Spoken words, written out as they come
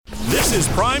This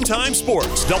is Primetime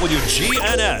Sports,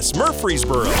 WGNS,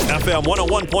 Murfreesboro, FM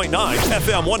 101.9,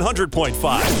 FM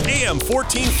 100.5, AM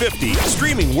 1450,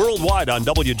 streaming worldwide on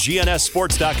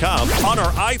WGNSSports.com, on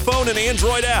our iPhone and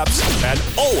Android apps, and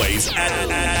always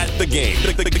at the game.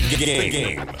 The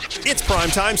game. It's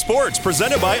Primetime Sports,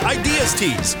 presented by Ideas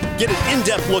Tees. Get an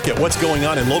in-depth look at what's going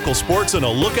on in local sports and a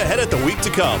look ahead at the week to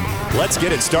come. Let's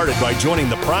get it started by joining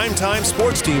the Primetime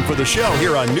Sports team for the show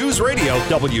here on News Radio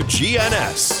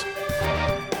WGNS.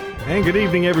 And good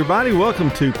evening, everybody.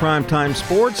 Welcome to Primetime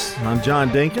Sports. I'm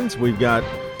John Dinkins. We've got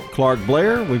Clark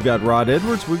Blair. We've got Rod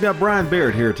Edwards. We've got Brian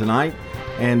Barrett here tonight.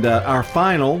 And our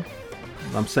final,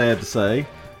 I'm sad to say,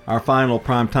 our final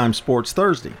Primetime Sports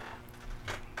Thursday.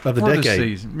 Of the decade.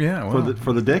 Season. Yeah, well,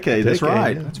 for the decade. That's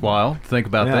right. Yeah. That's wild. Think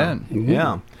about that. Mm-hmm.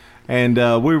 Yeah. And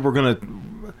we were going to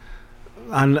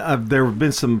there have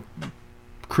been some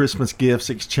Christmas gifts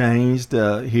exchanged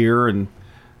here, and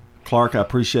Clark, I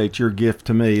appreciate your gift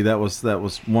to me. That was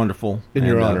wonderful. In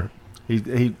your honor.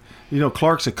 He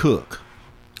Clark's a cook.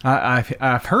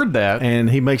 I've heard that, and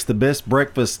he makes the best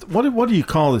breakfast. What do you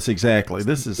call this exactly?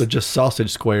 This is just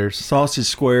sausage squares. Sausage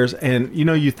squares, and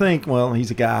you think, well,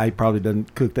 he's a guy. He probably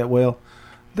doesn't cook that well.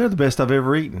 They're the best I've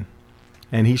ever eaten,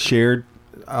 and he shared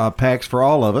packs for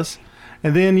all of us.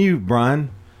 And then you,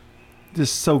 Brian,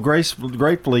 just so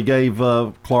gratefully gave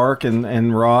Clark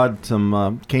and Rod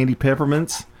some candy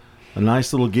peppermints. A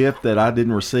nice little gift that I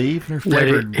didn't receive.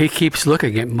 He keeps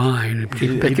looking at mine and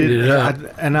keeps picking it up.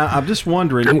 I'm just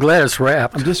wondering. I'm glad it's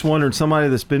wrapped. I'm just wondering, somebody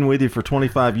that's been with you for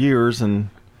 25 years and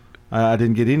I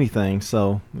didn't get anything,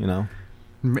 so,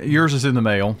 Yours is in the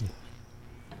mail.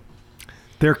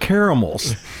 They're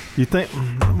caramels. You think?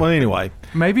 Well, anyway.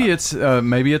 Maybe it's a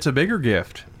bigger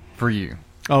gift for you.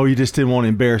 Oh, you just didn't want to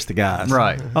embarrass the guys.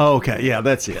 Right. Oh, okay. Yeah,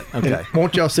 that's it. Okay. And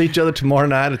won't y'all see each other tomorrow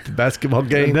night at the basketball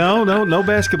game? No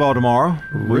basketball tomorrow.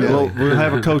 Really? We'll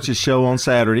have a coach's show on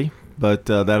Saturday, but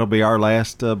that'll be our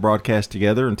last broadcast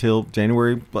together until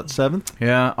January, 7th?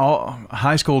 Yeah, all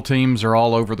high school teams are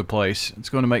all over the place. It's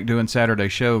going to make doing Saturday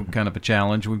show kind of a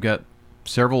challenge. We've got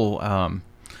several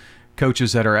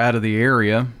coaches that are out of the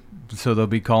area, so they'll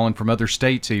be calling from other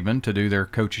states even to do their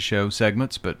coach's show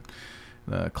segments, but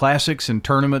classics and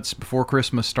tournaments before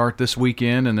Christmas start this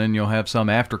weekend, and then you'll have some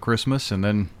after Christmas, and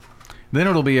then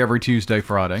it'll be every Tuesday,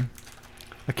 Friday.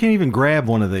 I can't even grab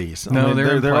one of these.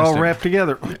 They're all wrapped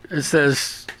together. It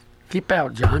says, "Keep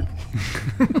out, John."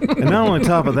 And not only on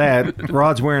top of that,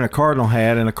 Rod's wearing a Cardinal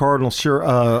hat and a Cardinal shirt,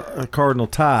 a Cardinal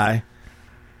tie,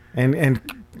 and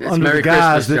under the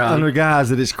guise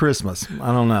that it's Christmas.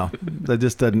 I don't know. That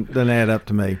just doesn't add up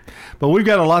to me. But we've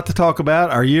got a lot to talk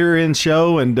about, our year-end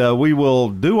show, and we will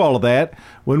do all of that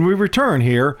when we return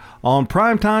here on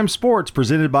Primetime Sports,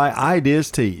 presented by Ideas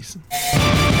Tees.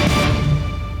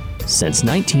 Since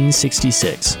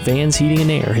 1966, Vans Heating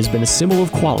and Air has been a symbol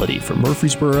of quality for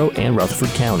Murfreesboro and Rutherford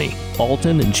County.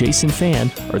 Alton and Jason Fan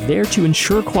are there to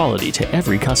ensure quality to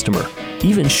every customer,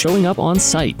 even showing up on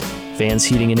site. Vans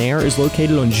Heating and Air is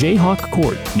located on Jayhawk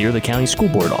Court near the county school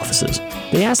board offices.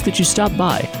 They ask that you stop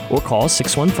by or call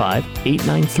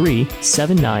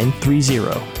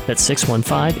 615-893-7930. That's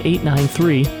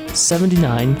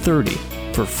 615-893-7930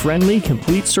 for friendly,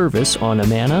 complete service on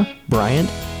Amana, Bryant,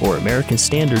 or American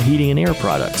Standard Heating and Air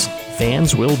products.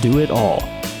 Vans will do it all.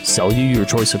 Sell you your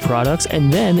choice of products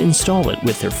and then install it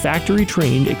with their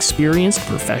factory-trained, experienced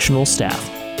professional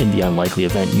staff. In the unlikely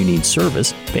event you need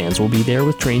service, Vans will be there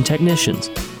with trained technicians.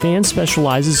 Vans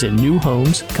specializes in new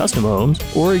homes, custom homes,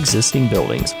 or existing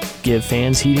buildings. Give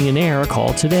Vans Heating and Air a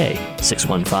call today,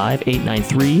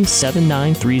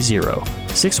 615-893-7930,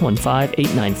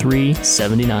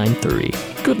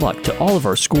 615-893-7930. Good luck to all of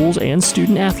our schools and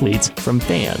student athletes from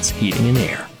Vans Heating and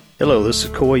Air. Hello, this is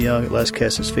Coy Young at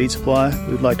Lascassas Feed Supply.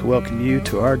 We would like to welcome you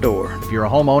to our door. If you're a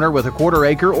homeowner with a quarter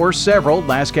acre or several,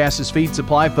 Lascassas Feed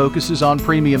Supply focuses on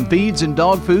premium feeds and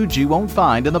dog foods you won't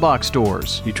find in the box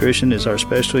stores. Nutrition is our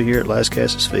specialty here at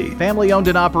Lascassas Feed. Family owned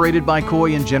and operated by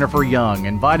Coy and Jennifer Young,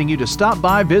 inviting you to stop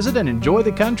by, visit, and enjoy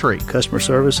the country. Customer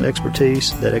service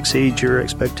expertise that exceeds your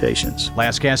expectations.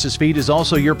 Lascassas Feed is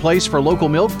also your place for local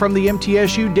milk from the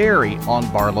MTSU Dairy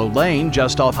on Barlow Lane,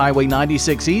 just off Highway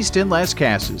 96 East in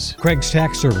Lascassas. Craig's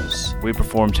Tax Service. We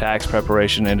perform tax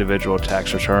preparation, individual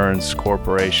tax returns,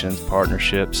 corporations,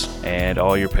 partnerships, and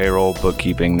all your payroll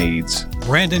bookkeeping needs.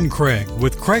 Brandon Craig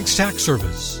with Craig's Tax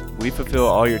Service. We fulfill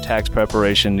all your tax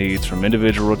preparation needs, from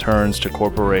individual returns to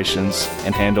corporations,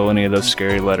 and handle any of those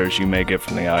scary letters you may get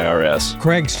from the IRS.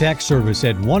 Craig's Tax Service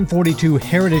at 142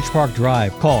 Heritage Park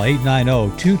Drive. Call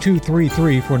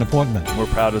 890-2233 for an appointment. We're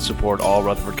proud to support all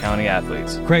Rutherford County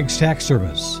athletes. Craig's Tax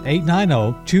Service,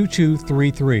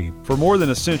 890-2233. For more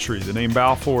than a century, the name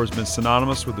Balfour has been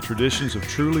synonymous with the traditions of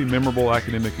truly memorable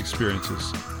academic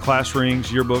experiences. Class rings,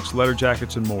 yearbooks, letter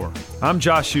jackets, and more. I'm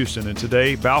Josh Houston, and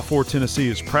today, Balfour, Tennessee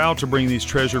is proud to bring these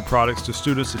treasured products to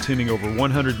students attending over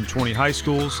 120 high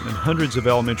schools and hundreds of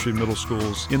elementary and middle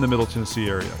schools in the Middle Tennessee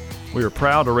area. We are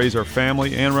proud to raise our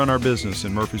family and run our business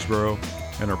in Murfreesboro,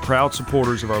 and are proud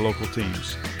supporters of our local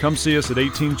teams. Come see us at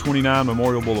 1829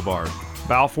 Memorial Boulevard,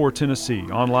 Balfour, Tennessee,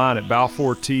 online at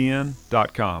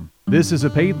balfourtn.com. This is a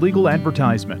paid legal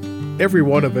advertisement. Every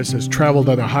one of us has traveled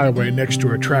on a highway next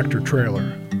to a tractor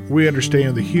trailer. We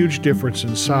understand the huge difference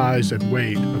in size and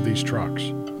weight of these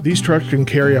trucks. These trucks can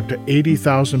carry up to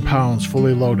 80,000 pounds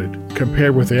fully loaded,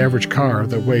 compared with the average car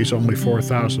that weighs only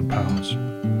 4,000 pounds.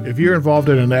 If you're involved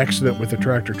in an accident with a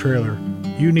tractor trailer,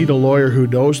 you need a lawyer who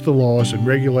knows the laws and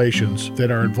regulations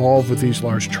that are involved with these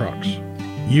large trucks.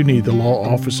 You need the law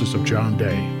offices of John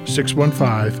Day,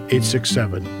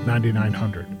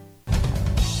 615-867-9900.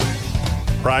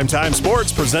 Primetime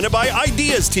Sports presented by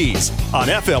Ideas Tees on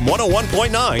FM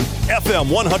 101.9, FM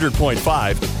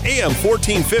 100.5, AM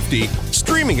 1450,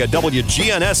 streaming at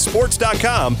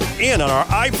WGNSSports.com and on our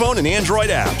iPhone and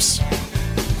Android apps.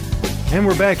 And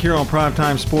we're back here on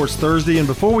Primetime Sports Thursday. And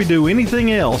before we do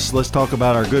anything else, let's talk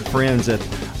about our good friends at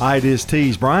Ideas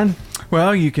Tees. Brian?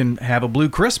 Well, you can have a blue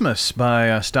Christmas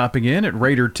by stopping in at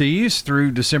Raider Tees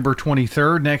through December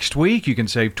 23rd next week. You can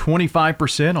save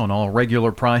 25% on all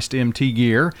regular priced MT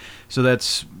gear. So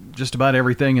that's just about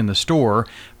everything in the store.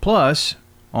 Plus,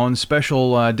 on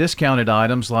special discounted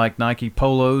items like Nike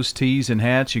polos, tees, and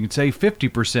hats, you can save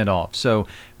 50% off. So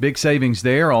big savings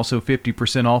there. Also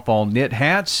 50% off all knit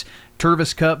hats,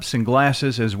 Tervis cups, and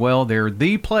glasses as well. They're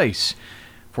the place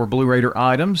for Blue Raider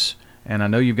items. And I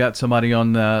know you've got somebody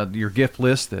on your gift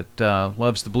list that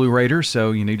loves the Blue Raiders,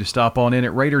 so you need to stop on in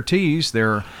at Raider Tees.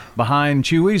 They're behind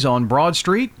Chewy's on Broad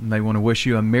Street, and they want to wish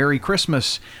you a Merry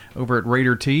Christmas over at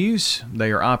Raider Tees.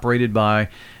 They are operated by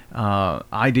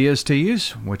Ideas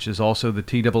Tees, which is also the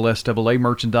TSSAA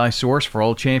merchandise source for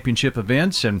all championship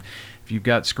events. And if you've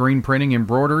got screen printing,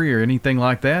 embroidery, or anything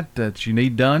like that that you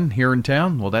need done here in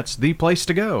town, well, that's the place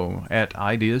to go at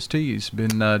Ideas Tees.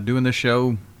 Been doing this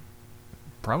show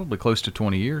probably close to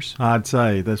 20 years. I'd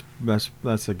say that's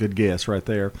a good guess right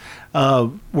there.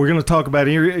 We're going to talk about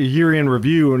year-end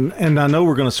review, and I know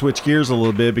we're going to switch gears a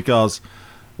little bit because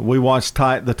we watched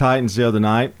the Titans the other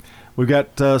night. We've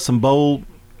got some bowl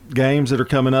games that are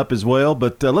coming up as well,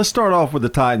 but let's start off with the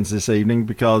Titans this evening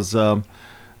because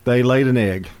they laid an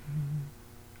egg.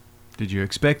 Did you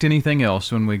expect anything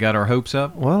else when we got our hopes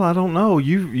up? Well, I don't know.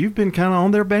 You've been kind of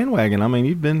on their bandwagon. I mean,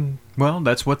 you've been... Well,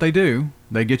 that's what they do.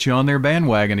 They get you on their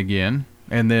bandwagon again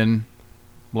and then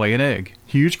lay an egg.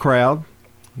 Huge crowd,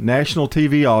 national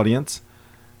TV audience,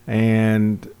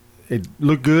 and it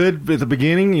looked good at the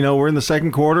beginning. You know, we're in the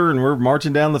second quarter and we're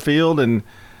marching down the field, and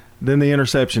then the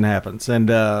interception happens. And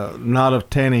not of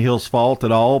Tannehill's fault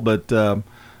at all, but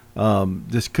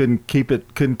just couldn't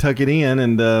tuck it in,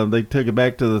 and they took it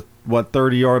back to the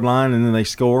 30-yard line, and then they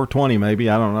score 20 maybe.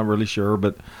 I'm not really sure,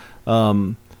 but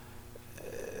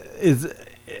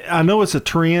I know it's a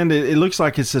trend. It looks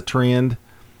like it's a trend.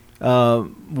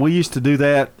 We used to do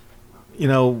that, you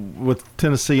know, with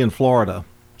Tennessee and Florida.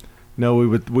 You know,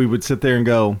 we would sit there and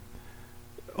go,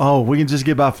 oh, we can just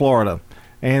get by Florida,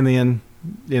 and then,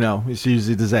 you know, it's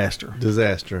usually disaster.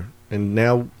 And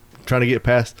now trying to get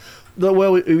past.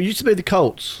 Well, it used to be the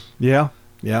Colts. Yeah.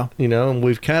 You know, and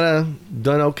we've kind of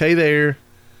done okay there.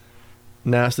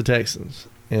 Now it's the Texans.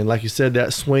 And like you said,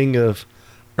 that swing of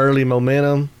early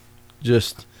momentum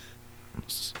just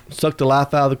sucked the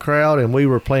life out of the crowd, and we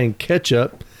were playing catch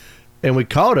up, and we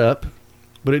caught up,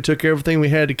 but it took everything we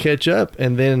had to catch up.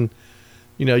 And then,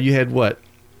 you know, you had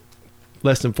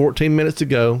less than 14 minutes to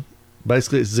go.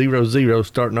 Basically, it's 0-0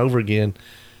 starting over again,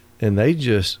 and they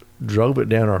just drove it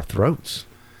down our throats.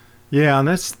 Yeah, and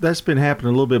that's been happening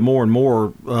a little bit more and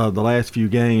more the last few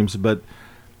games. But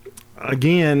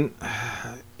again,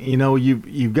 you know,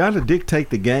 you've got to dictate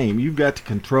the game. You've got to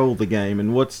control the game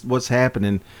and what's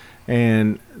happening.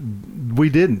 And we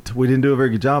didn't do a very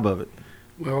good job of it.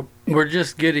 Well, we're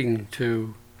just getting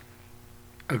to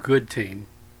a good team.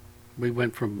 We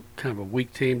went from kind of a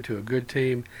weak team to a good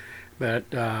team, but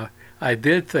I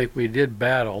did think we did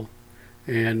battle,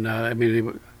 and I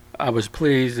was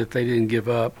pleased that they didn't give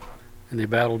up and they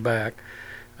battled back.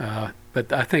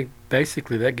 But I think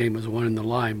basically that game was won in the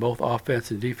line. Both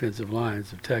offense and defensive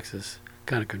lines of Texas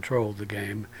kind of controlled the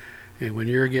game. And when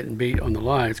you're getting beat on the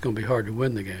line, it's going to be hard to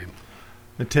win the game.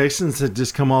 The Texans had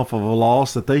just come off of a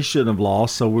loss that they shouldn't have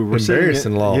lost, so we were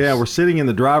embarrassing loss. Yeah, we're sitting in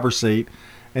the driver's seat,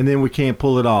 and then we can't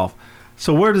pull it off.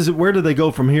 So where do they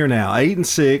go from here now?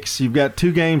 8-6. You've got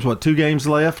 2 games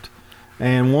left,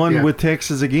 and one with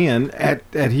Texas again at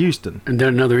Houston, and then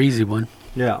another easy one.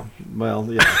 Yeah,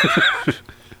 well, yeah.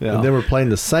 Yeah. And then we're playing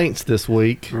the Saints this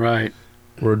week, right?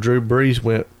 Where Drew Brees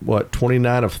went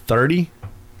 29 of 30.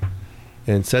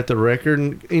 And set the record.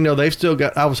 And, they've still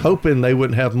got – I was hoping they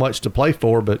wouldn't have much to play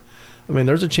for, but, I mean,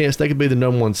 there's a chance they could be the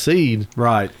number 1 seed.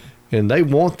 Right. And they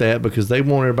want that because they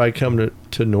want everybody coming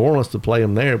to New Orleans to play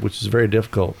them there, which is very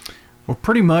difficult. Well,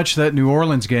 pretty much that New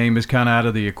Orleans game is kind of out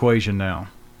of the equation now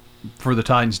for the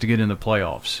Titans to get in the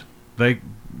playoffs.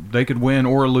 They could win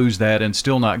or lose that and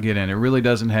still not get in. It really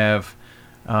doesn't have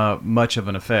much of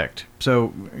an effect.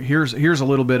 So here's a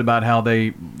little bit about how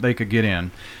they could get in.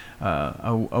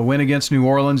 A win against New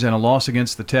Orleans and a loss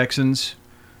against the Texans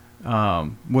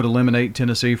would eliminate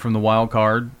Tennessee from the wild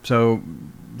card. So,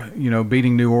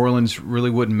 beating New Orleans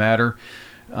really wouldn't matter.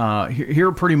 Here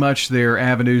are pretty much their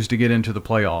avenues to get into the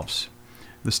playoffs.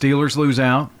 The Steelers lose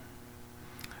out,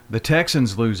 the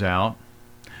Texans lose out,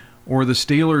 or the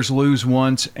Steelers lose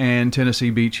once and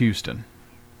Tennessee beats Houston.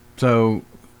 So,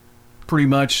 pretty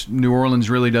much New Orleans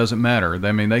really doesn't matter.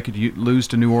 I mean, they could lose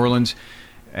to New Orleans,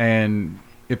 and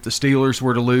if the Steelers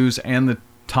were to lose and the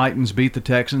Titans beat the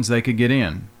Texans, they could get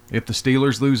in. If the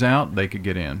Steelers lose out, they could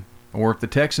get in. Or if the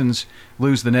Texans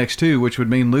lose the next 2, which would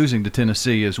mean losing to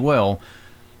Tennessee as well,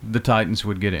 the Titans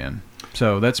would get in.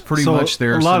 So that's pretty much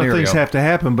their scenario. A lot of things have to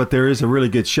happen, but there is a really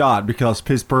good shot because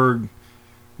Pittsburgh,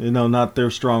 not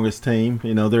their strongest team.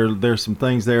 There's some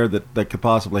things there that could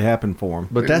possibly happen for them.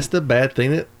 But that's the bad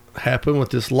thing that happened with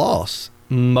this loss.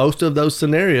 Most of those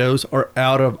scenarios are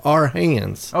out of our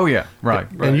hands. Oh, yeah,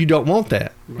 right. And you don't want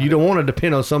that. Right. You don't want to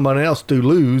depend on somebody else to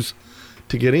lose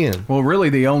to get in. Well, really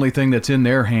the only thing that's in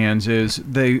their hands is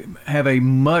they have a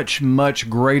much, much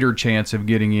greater chance of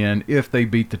getting in if they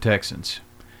beat the Texans.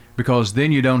 Because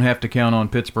then you don't have to count on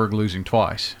Pittsburgh losing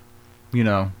twice,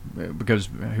 because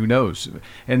who knows.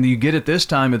 And you get it this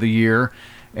time of the year,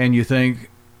 and you think,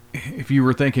 if you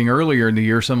were thinking earlier in the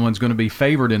year someone's going to be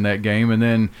favored in that game, and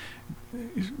then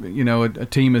a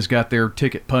team has got their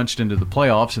ticket punched into the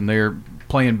playoffs and they're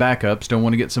playing backups, don't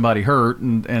want to get somebody hurt,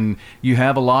 and you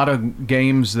have a lot of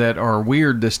games that are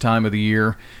weird this time of the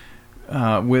year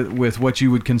with what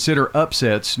you would consider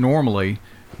upsets normally,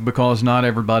 because not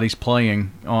everybody's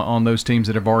playing on those teams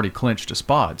that have already clinched a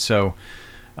spot. So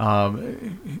that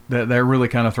really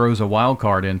kind of throws a wild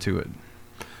card into it.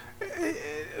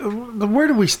 Where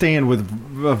do we stand with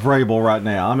Vrabel right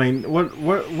now? I mean,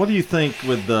 what do you think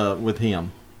with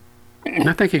him?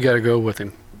 I think you got to go with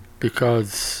him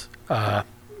because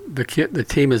the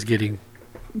team is getting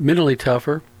mentally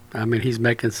tougher. I mean, he's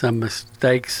making some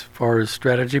mistakes as far as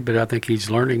strategy, but I think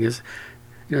he's learning. This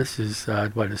is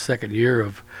his second year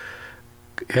of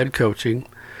head coaching,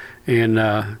 and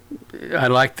I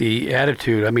like the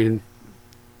attitude. I mean,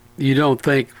 you don't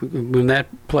think when that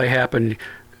play happened.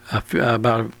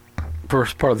 About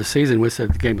first part of the season, we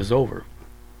said the game was over.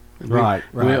 Right.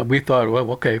 We thought,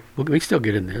 well, okay, we still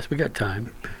get in this. We got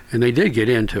time, and they did get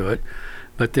into it.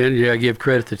 But then I give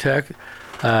credit to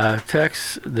the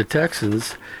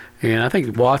Texans, and I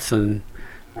think Watson,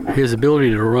 his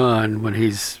ability to run when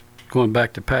he's going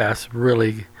back to pass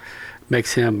really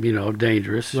makes him,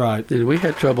 dangerous. Right. And we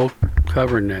had trouble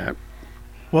covering that.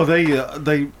 Well,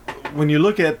 they. When you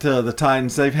look at the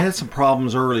Titans, they've had some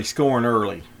problems scoring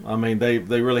early. I mean, they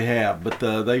really have. But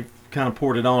they've kind of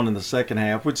poured it on in the second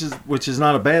half, which is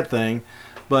not a bad thing.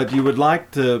 But you would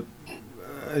like to,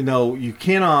 you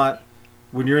cannot,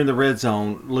 when you're in the red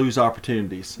zone, lose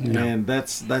opportunities. No. And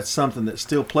that's something that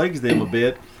still plagues them a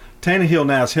bit. Tannehill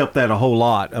now has helped that a whole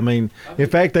lot. I mean, in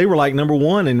fact, they were like number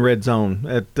 1 in red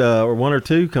zone or 1 or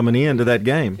 2 coming into that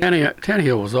game.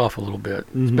 Tannehill was off a little bit,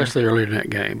 especially early in that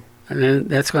game. And then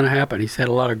that's going to happen. He's had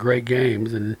a lot of great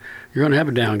games, and you're going to have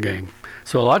a down game.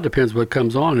 So a lot depends what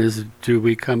comes on. Do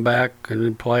we come back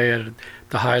and play at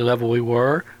the high level we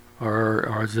were,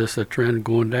 or is this a trend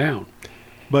going down?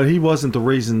 But he wasn't the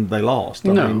reason they lost.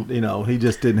 I No. mean, he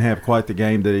just didn't have quite the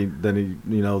game that he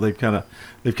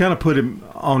they've kind of put him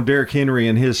on Derrick Henry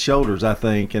and his shoulders, I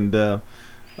think, and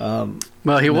well,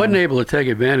 he wasn't able to take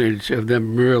advantage of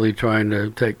them really trying to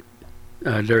take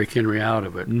Derrick Henry out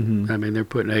of it. Mm-hmm. I mean, they're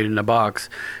putting 8 in the box.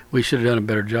 We should have done a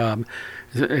better job.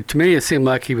 To me, it seemed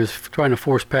like he was trying to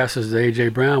force passes to A.J.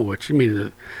 Brown, which, I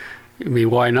mean,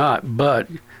 why not? But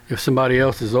if somebody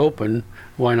else is open,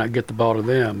 why not get the ball to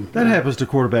them? That happens to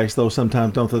quarterbacks though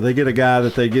sometimes, don't they? They get a guy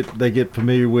that they get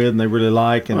familiar with and they really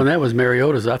like. And that was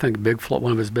Mariota's, I think,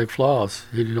 one of his big flaws.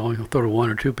 He did only throw to one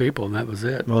or two people, and that was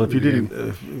it. Well,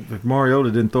 if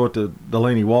Mariota didn't throw it to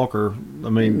Delaney Walker, I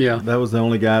mean, that was the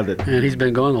only guy that. And he's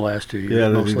been gone the last 2 years. Yeah,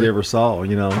 that he ever saw,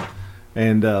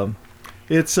 and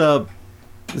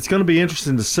it's going to be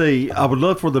interesting to see. I would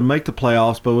love for them to make the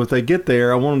playoffs, but if they get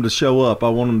there, I want them to show up. I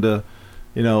want them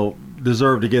to,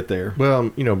 deserve to get there. Well,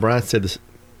 Brian said this,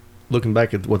 looking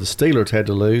back at what the Steelers had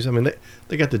to lose. I mean,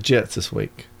 they got the Jets this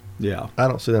week. Yeah. I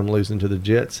don't see them losing to the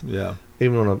Jets. Yeah.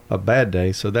 Even on a bad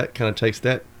day. So that kind of takes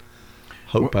that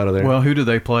hope out of there. Well, who do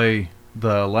they play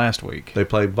the last week? They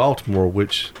play Baltimore,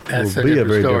 which will be a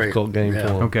very difficult game for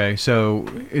them. Okay, so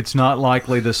it's not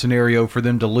likely the scenario for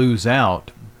them to lose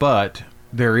out, but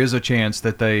there is a chance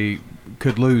that they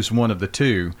could lose one of the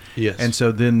two. Yes. And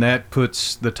so then that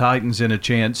puts the Titans in a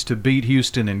chance to beat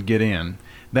Houston and get in.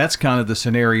 That's kind of the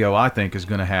scenario I think is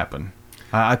going to happen.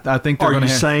 I think they're going to. Are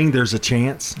you saying there's a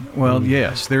chance? Well,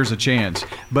 yes, there's a chance.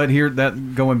 But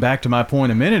going back to my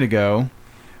point a minute ago,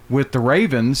 with the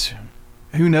Ravens,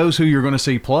 who knows who you're going to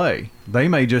see play? They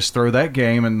may just throw that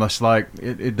game and it's like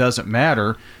it doesn't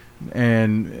matter,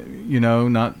 and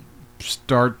not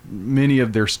start many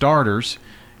of their starters.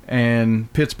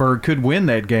 And Pittsburgh could win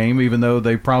that game, even though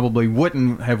they probably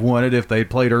wouldn't have won it if they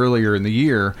played earlier in the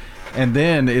year. And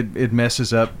then it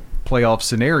messes up playoff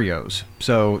scenarios.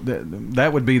 So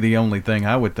that would be the only thing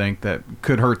I would think that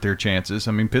could hurt their chances.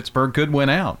 I mean, Pittsburgh could win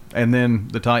out, and then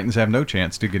the Titans have no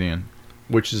chance to get in.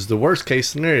 Which is the worst case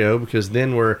scenario, because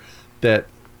then we're that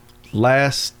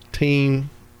last team,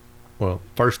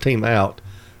 first team out,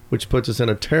 which puts us in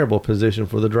a terrible position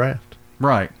for the draft.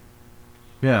 Right.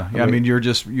 Yeah, I mean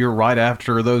you're right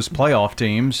after those playoff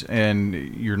teams, and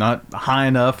you're not high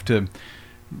enough to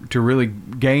really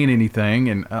gain anything.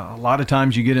 And a lot of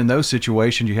times you get in those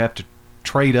situations, you have to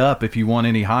trade up if you want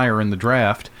any higher in the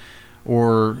draft,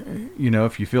 or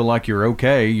if you feel like you're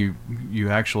okay, you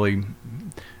actually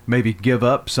maybe give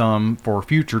up some for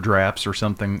future drafts or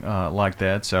something like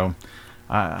that. So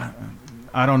I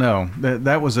don't know.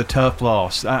 That was a tough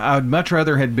loss. I'd much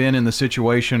rather had been in the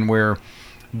situation where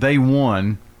they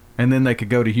won, and then they could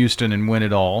go to Houston and win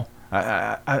it all.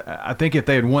 I think if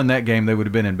they had won that game, they would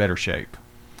have been in better shape.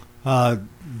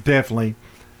 Definitely.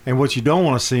 And what you don't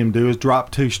want to see them do is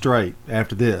drop 2 straight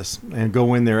after this and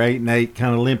go in there 8-8,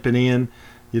 kind of limping in.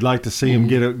 You'd like to see them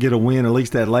get a win, at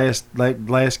least that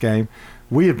last game.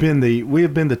 We have been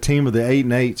the team of the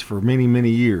 8-8s for many,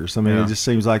 many years. I mean, It just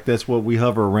seems like that's what we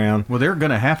hover around. Well, they're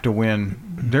going to have to win.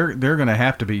 They're going to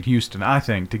have to beat Houston, I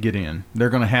think, to get in. They're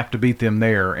going to have to beat them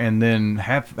there, and then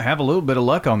have a little bit of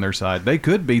luck on their side. They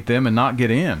could beat them and not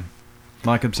get in.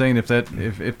 Like I'm saying, if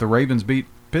the Ravens beat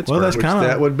Pittsburgh, well,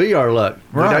 that would be our luck.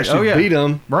 Right. We'd actually beat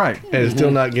them, right, and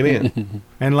still not get in.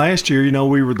 And last year,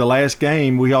 we were the last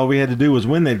game. All we had to do was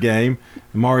win that game.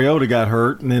 Mariota got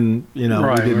hurt, and then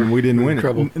we didn't win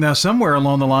it. Now, somewhere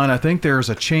along the line, I think there's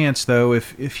a chance, though,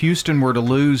 if Houston were to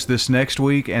lose this next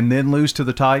week and then lose to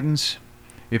the Titans,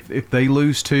 if they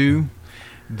lose 2,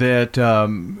 that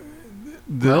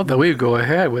that we'd go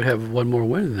ahead. We'd have one more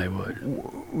win than they would.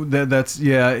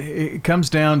 It comes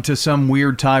down to some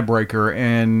weird tiebreaker,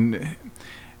 and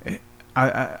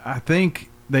I think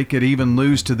they could even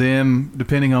lose to them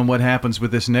depending on what happens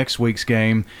with this next week's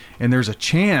game. And there's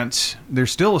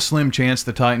still a slim chance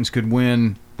the Titans could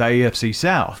win the AFC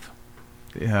South.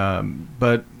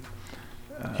 But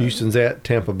Houston's at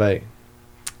Tampa Bay.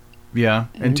 Yeah,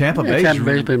 and Tampa Bay's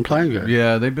been playing good.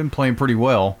 Yeah, they've been playing pretty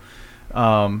well.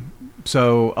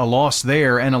 So a loss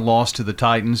there and a loss to the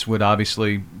Titans would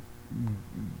obviously,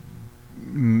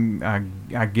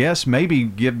 I guess, maybe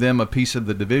give them a piece of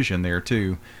the division there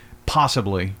too,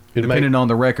 possibly, depending on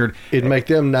the record. It'd make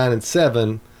them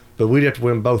 9-7, but we'd have to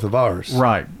win both of ours.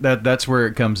 Right. That's where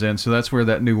it comes in. So that's where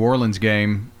that New Orleans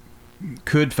game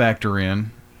could factor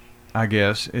in, I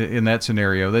guess, in that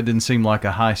scenario. That didn't seem like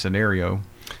a high scenario.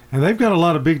 And they've got a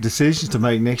lot of big decisions to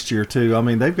make next year too. I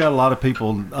mean, they've got a lot of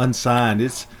people unsigned.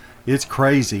 It's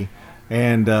crazy,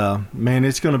 and man,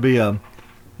 it's going to be a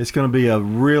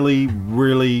really,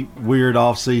 really weird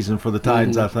off season for the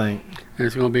Titans. I think. And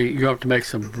it's going to be, you have to make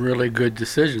some really good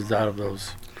decisions out of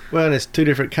those. Well, and it's 2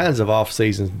 different kinds of off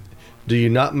seasons. Do you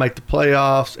not make the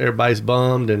playoffs? Everybody's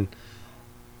bummed, and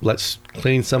let's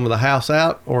clean some of the house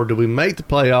out, or do we make the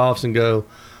playoffs and go,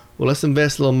 well, let's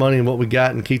invest a little money in what we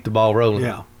got and keep the ball rolling?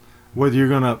 Yeah. Whether you're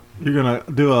gonna do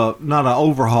not an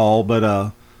overhaul,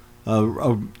 but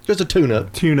just a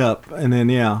tune-up, and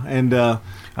then I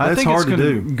that's think hard it's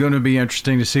to do. Going to be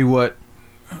interesting to see what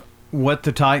what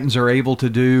the Titans are able to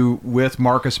do with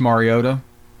Marcus Mariota,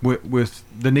 with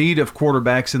the need of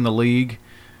quarterbacks in the league,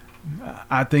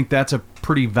 I think that's a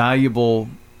pretty valuable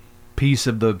piece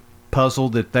of the puzzle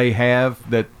that they have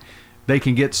that they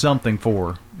can get something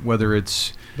for, whether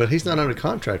it's. But he's not under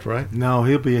contract, right? No,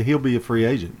 he'll be a free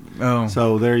agent. Oh,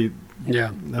 so there you. Yeah.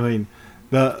 I mean,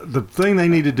 the thing they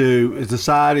need to do is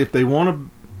decide if they want to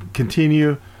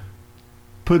continue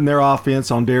putting their offense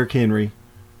on Derrick Henry,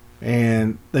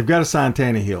 and they've got to sign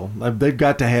Tannehill. They've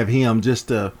got to have him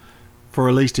just for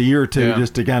at least a year or two,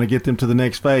 just to kind of get them to the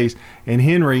next phase. And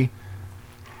Henry,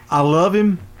 I love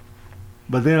him,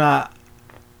 but then I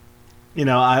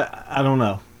don't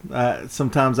know.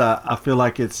 Sometimes I feel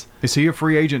like it's. Is he a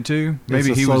free agent too?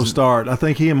 Maybe he slow start. I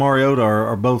think he and Mariota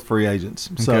are both free agents.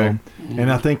 So, Okay.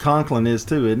 And I think Conklin is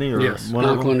too, isn't he? Or Yes, one of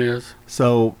them? Conklin is.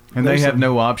 So, And they have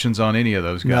no options on any of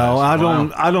those guys. No, I Wow.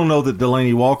 don't. I don't know that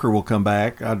Delaney Walker will come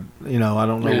back. I don't know. I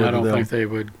whether don't they'll- think they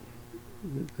would.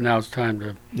 Now it's time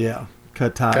to.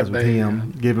 cut ties Cut with bait,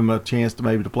 him, give him a chance to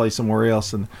maybe to play somewhere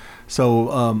else, and so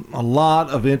a lot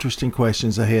of interesting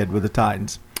questions ahead with the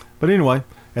Titans. But anyway,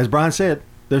 as Brian said,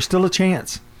 there's still a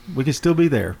chance. We could still be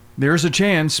there. There's a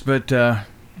chance, but I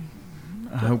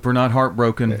hope we're not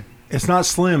heartbroken. It's not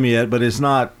slim yet, but it's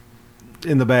not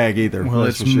in the bag either. Well,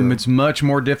 that's for sure. it's much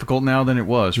more difficult now than it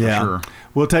was, for sure.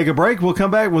 We'll take a break. We'll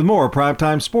come back with more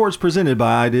Primetime Sports presented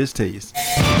by Ideas Tees.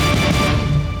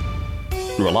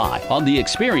 Rely on the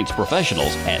experienced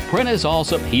professionals at Prentice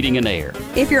Allsup Heating and Air.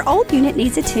 If your old unit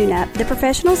needs a tune-up, the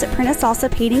professionals at Prentice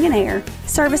Allsup Heating and Air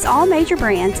service all major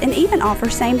brands and even offer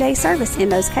same-day service in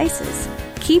most cases.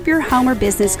 Keep your home or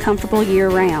business comfortable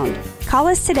year-round. Call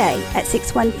us today at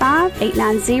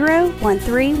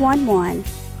 615-890-1311.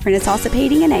 Prentice Allsup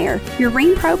Heating and Air, your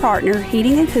Ring Pro partner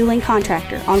heating and cooling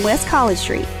contractor on West College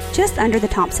Street, just under the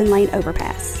Thompson Lane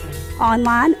overpass.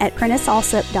 Online at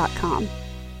PrenticeAllsup.com.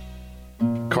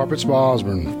 Carpets by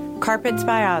Osborne. Carpets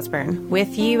by Osborne,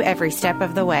 with you every step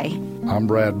of the way. I'm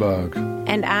Brad Bugg,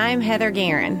 And I'm Heather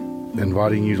Guerin.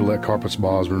 inviting you to let Carpets by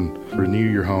Osborne renew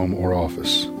your home or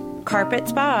office.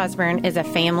 Carpets by Osborne is a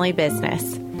family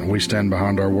business. And we stand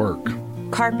behind our work.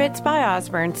 Carpets by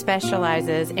Osborne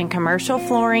specializes in commercial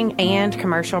flooring and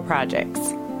commercial projects.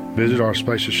 Visit our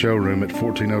spacious showroom at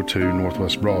 1402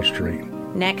 Northwest Broad Street.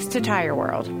 Next to Tire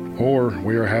World. Or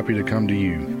we are happy to come to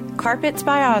you. Carpets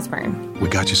by Osborne. We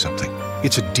got you something.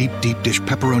 It's a deep, deep dish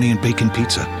pepperoni and bacon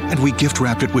pizza, and we gift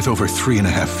wrapped it with over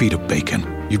 3.5 feet of bacon.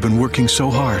 You've been working so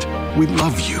hard. We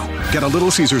love you. Get a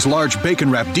Little Caesars large bacon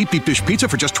wrapped deep, deep dish pizza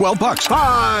for just $12.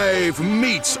 5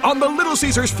 meats on the Little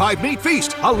Caesars 5-meat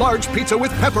feast. A large pizza with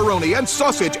pepperoni and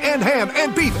sausage and ham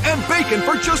and beef and bacon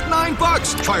for just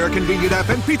 $9. Try our convenient app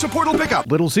and Pizza Portal pickup.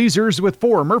 Little Caesars with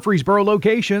 4 Murfreesboro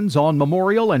locations on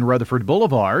Memorial and Rutherford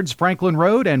Boulevards, Franklin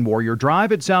Road, and Warrior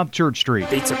Drive at South Church Street.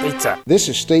 Pizza. This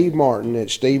is Steve Martin at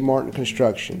Steve Martin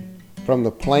Construction. From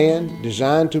the plan,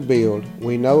 design to build,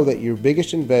 we know that your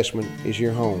biggest investment is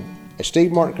your home. At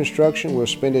Steve Martin Construction, we'll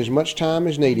spend as much time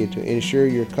as needed to ensure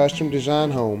your custom design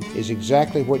home is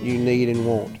exactly what you need and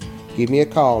want. Give me a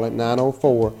call at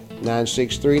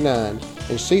 904-9639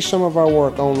 and see some of our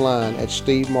work online at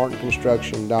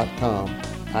stevemartinconstruction.com.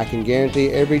 I can guarantee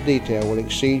every detail will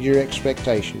exceed your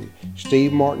expectation.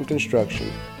 Steve Martin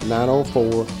Construction,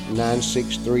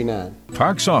 904-9639.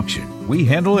 Parks Auction. We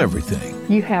handle everything.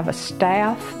 You have a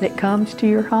staff that comes to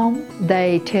your home.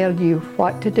 They tell you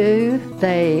what to do.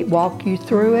 They walk you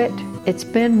through it. It's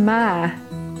been my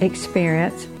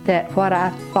experience that what I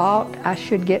thought I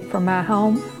should get for my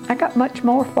home, I got much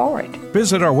more for it.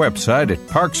 Visit our website at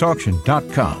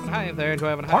parksauction.com. Hi there,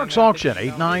 Parks Auction,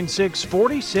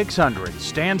 896-4600.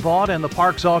 Stan Vaught and the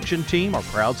Parks Auction team are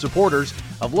proud supporters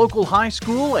of local high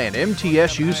school and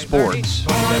MTSU sports.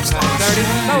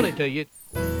 Sold it to you.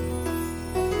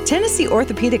 Tennessee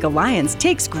Orthopedic Alliance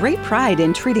takes great pride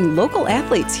in treating local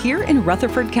athletes here in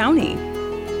Rutherford County.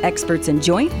 Experts in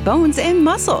joint, bones, and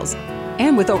muscles.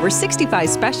 And with over 65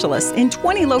 specialists in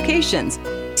 20 locations,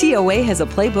 TOA has a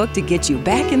playbook to get you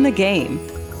back in the game.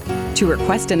 To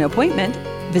request an appointment,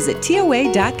 visit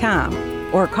TOA.com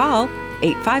or call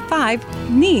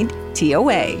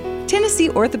 855-NEED-TOA. Tennessee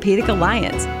Orthopedic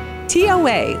Alliance.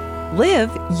 TOA.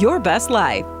 Live your best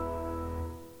life.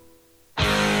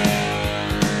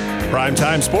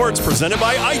 Primetime Sports presented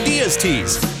by Ideas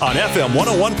Tees on FM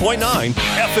 101.9,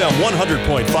 FM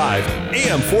 100.5,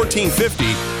 AM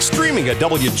 1450, streaming at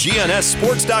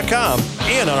WGNSSports.com,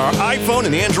 and on our iPhone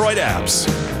and Android apps.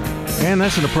 And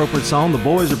that's an appropriate song. The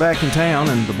boys are back in town,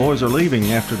 and the boys are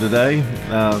leaving after today.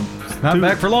 Not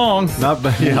back for long. Not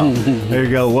back. Yeah. There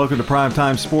you go. Welcome to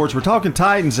Primetime Sports. We're talking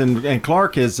Titans, and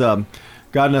Clark has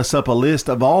gotten us up a list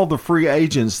of all the free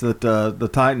agents that the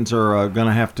Titans are going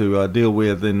to have to deal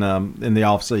with in the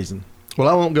off season. Well,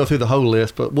 I won't go through the whole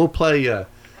list, but we'll play.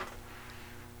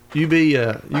 You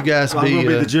guys I'm gonna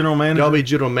be the general manager. Y'all be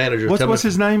general manager. What's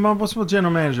his name? What's the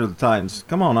general manager of the Titans?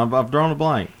 Come on, I've drawn a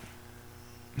blank.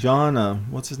 John.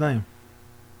 What's his name?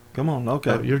 Come on.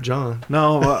 Okay. Oh, you're John.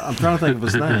 No, I'm trying to think of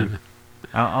his name.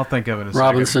 I'll think of it in a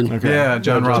Robinson. second. Okay. Yeah,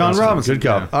 John Robinson. John Robinson. Good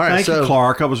call. All right, Thank you,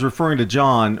 Clark. I was referring to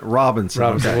John Robinson.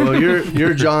 Okay. Well,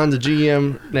 you're John, the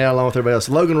GM now, along with everybody else.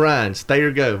 Logan Ryan, stay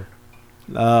or go?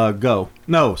 Go.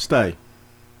 No, stay.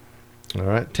 All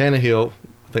right. Tannehill,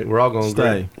 I think we're all going to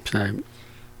stay. Stay.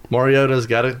 Mariota's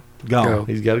got to go.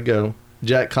 He's got to go.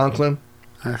 Jack Conklin?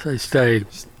 I say stay.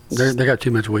 They got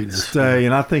too much weakness. Stay,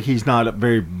 and I think he's not a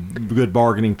very good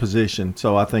bargaining position,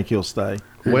 so I think he'll stay.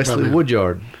 Wesley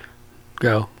Woodyard?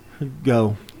 Go.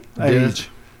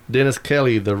 Dennis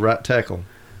Kelly, the right tackle?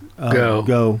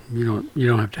 Go. You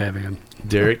don't have to have him.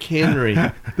 Derrick Henry.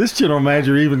 This general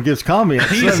manager even gives comments.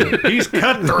 He's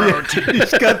cutthroat.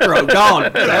 He's cutthroat. Gone.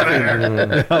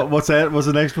 What's that? What's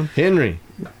the next one? Henry.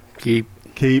 Keep.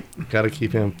 Got to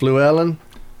keep him. Fluellen.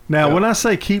 Now, when I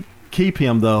say keep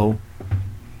him, though,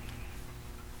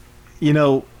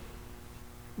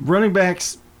 running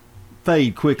backs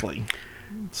fade quickly.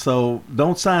 So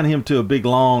don't sign him to a big,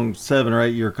 long 7 or 8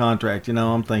 year contract.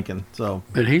 I'm thinking so.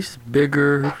 But he's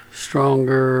bigger,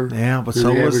 stronger. Yeah, but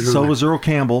so was Earl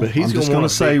Campbell. But he's going to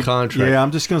say contract. Yeah,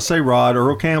 I'm just going to say Rod.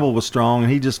 Earl Campbell was strong,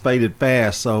 and he just faded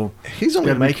fast. So he's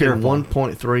only making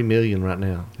 $1.3 million right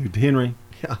now. Henry.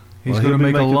 Yeah, he's going to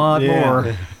make a lot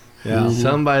more. Yeah,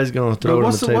 somebody's going to throw it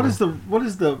on the table. What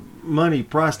is the money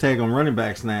price tag on running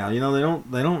backs now? They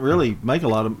don't really make a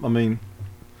lot of. I mean,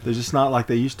 they're just not like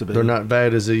they used to be. They're not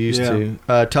bad as they used to.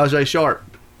 Tajay Sharp.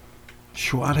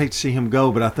 Sure, I'd hate to see him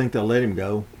go, but I think they'll let him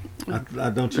go. I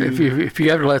don't. If you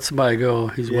ever let somebody go,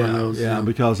 he's one of those. Yeah,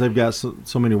 because they've got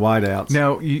so many wideouts.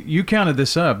 Now you counted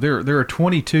this up. There are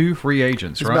 22 free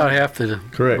agents, it's right? About half the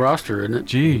roster, isn't it?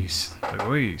 Jeez,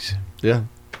 Louise. Yeah.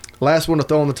 Last one to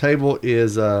throw on the table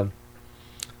is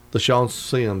LaShawn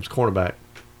Sims, cornerback.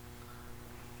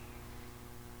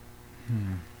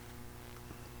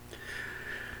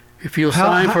 If you'll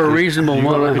sign for a reasonable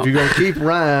amount. If you're going to keep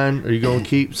Ryan, are you going to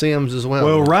keep Sims as well?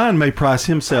 Well, Ryan may price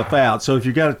himself out. So if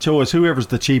you've got a choice, whoever's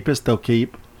the cheapest, they'll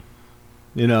keep.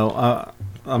 I'm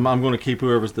going to keep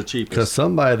whoever's the cheapest. Because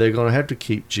somebody they're going to have to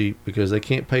keep cheap because they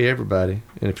can't pay everybody.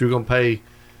 And if you're going to pay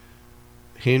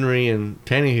Henry and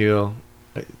Tannehill,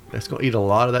 that's going to eat a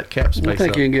lot of that cap space. I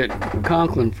think you can get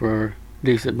Conklin for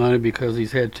decent money because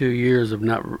he's had 2 years of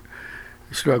not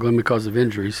struggling because of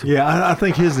injuries. Yeah, I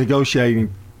think his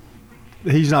negotiating,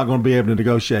 he's not going to be able to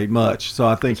negotiate much. So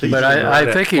I think he's. But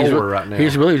I think he's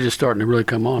really just starting to really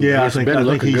come on. Yeah, I think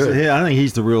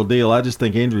he's the real deal. I just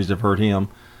think injuries have hurt him,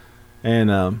 and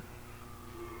and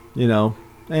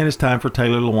it's time for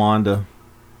Taylor Lewan to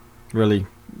really,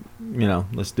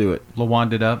 let's do it.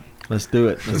 Lewan it up. Let's do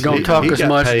it. Don't talk as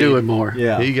much, do it more.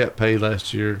 Yeah, he got paid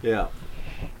last year. Yeah,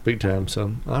 big time.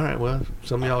 So all right, well,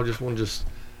 some of y'all just want to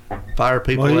fire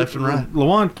people left and right.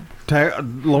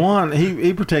 Lewan,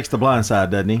 he protects the blind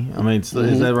side, doesn't he? I mean, is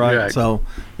that right? Yeah. So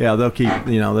yeah, they'll keep.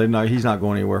 He's not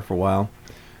going anywhere for a while,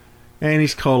 and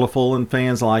he's colorful, and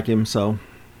fans like him. So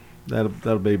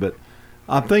that'll be. But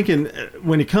I'm thinking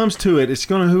when it comes to it, it's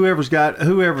going to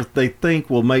whoever they think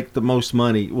will make the most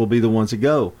money will be the ones that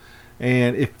go.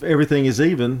 And if everything is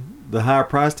even, the higher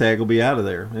price tag will be out of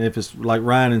there. And if it's like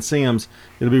Ryan and Sims,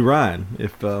 it'll be Ryan.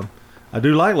 If I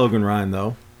do like Logan Ryan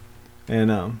though, and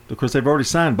of course they've already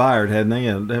signed Byard, hadn't they?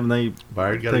 And haven't they?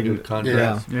 Byard got a good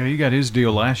contract. Yeah, he got his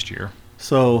deal last year.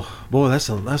 So boy, that's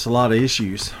a lot of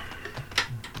issues.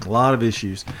 A lot of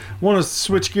issues. I want to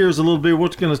switch gears a little bit. We're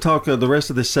going to talk the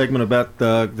rest of this segment about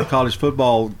the college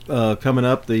football coming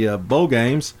up, the bowl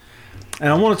games. And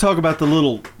I want to talk about the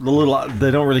little they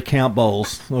don't really count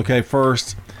bowls. Okay,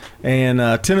 first, and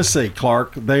Tennessee,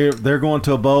 Clark, they're going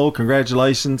to a bowl.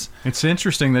 Congratulations! It's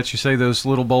interesting that you say those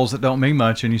little bowls that don't mean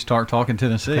much, and you start talking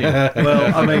Tennessee.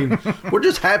 Well, I mean, we're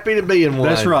just happy to be in one.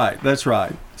 That's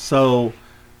right. So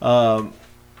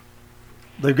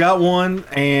they've got one,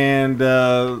 and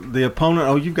the opponent.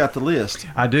 Oh, you've got the list.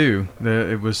 I do.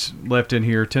 It was left in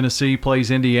here. Tennessee plays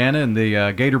Indiana in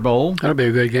the Gator Bowl. That'll be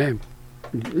a good game.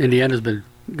 Indiana's been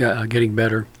getting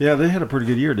better. Yeah, they had a pretty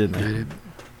good year, didn't they? They did.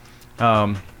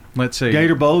 Let's see.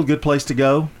 Gator Bowl, good place to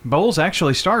go. Bowls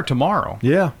actually start tomorrow.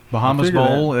 Yeah. Bahamas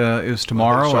Bowl is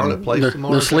tomorrow. Charlotte plays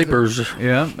tomorrow. The sleepers.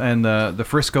 Yeah, and the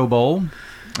Frisco Bowl.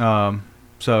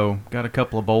 So got a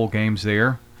couple of bowl games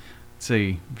there. Let's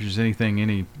see if there's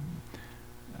any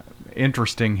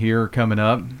interesting here coming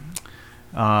up.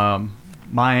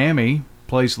 Miami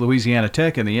plays Louisiana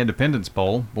Tech in the Independence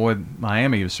Bowl. Boy,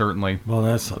 Miami is certainly... Well,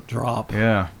 that's a drop.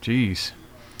 Yeah, geez.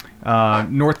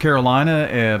 North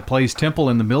Carolina plays Temple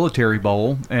in the Military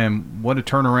Bowl, and what a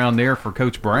turnaround there for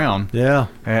Coach Brown. Yeah,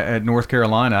 at North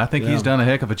Carolina. I think he's done a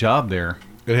heck of a job there.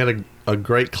 They had a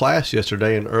great class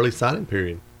yesterday in early signing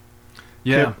period.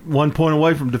 Yeah, kept 1 point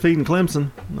away from defeating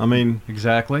Clemson. I mean,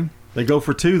 exactly. They go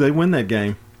for 2, they win that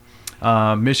game.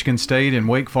 Michigan State and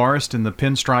Wake Forest in the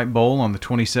Pinstripe Bowl on the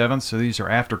 27th. So these are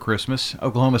after Christmas.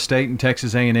 Oklahoma State and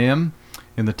Texas A&M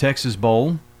in the Texas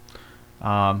Bowl.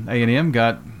 A&M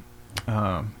got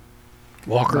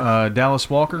Walker, Dallas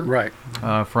Walker, right,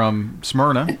 from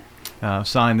Smyrna,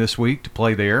 signed this week to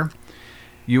play there.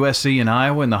 USC and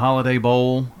Iowa in the Holiday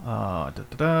Bowl.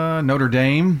 Notre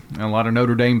Dame, and a lot of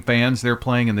Notre Dame fans, they're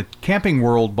playing in the Camping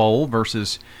World Bowl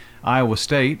versus Iowa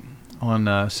State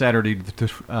on Saturday the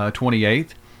 28th.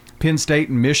 Penn State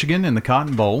and Michigan in the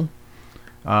Cotton Bowl.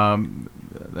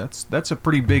 That's a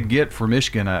pretty big get for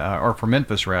Michigan, or for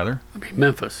Memphis rather. I mean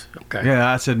Memphis. Okay.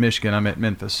 Yeah, I said Michigan. I meant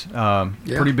Memphis.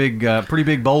 Pretty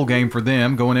big bowl game for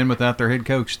them, going in without their head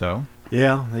coach though.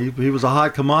 Yeah, he was a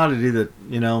hot commodity that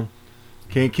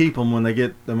can't keep them when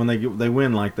they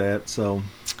win like that. So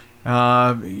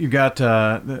you got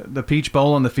the Peach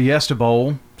Bowl and the Fiesta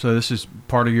Bowl. So this is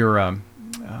part of your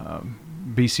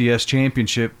BCS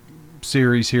championship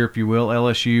series here, if you will.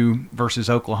 LSU versus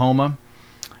Oklahoma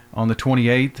on the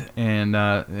 28th, and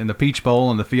in the Peach Bowl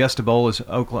and the Fiesta Bowl is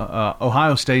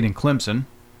Ohio State and Clemson.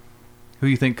 Who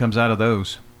do you think comes out of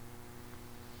those?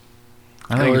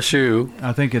 LSU.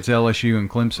 I think it's LSU and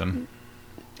Clemson.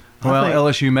 Well,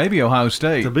 LSU, maybe Ohio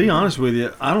State. To be honest with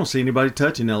you, I don't see anybody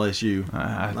touching LSU.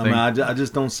 I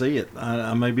just don't see it.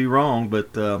 I may be wrong,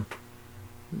 but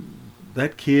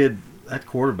that kid, that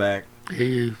quarterback,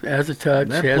 he has a touch.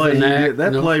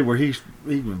 That play where he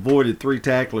avoided 3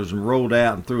 tacklers and rolled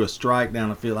out and threw a strike down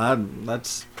the field.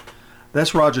 That's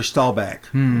Roger Staubach.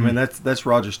 I mean, that's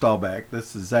Roger Staubach.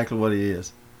 That's exactly what he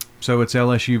is. So it's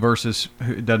LSU versus.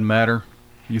 It doesn't matter.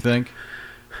 You think?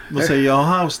 Let's see.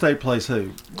 Ohio State plays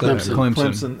who?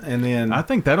 Clemson. And then I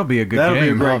think that'll be a good game. That'll be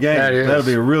a great game. That'll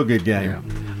be a real good game. Yeah.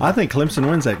 I think Clemson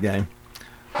wins that game.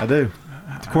 I do.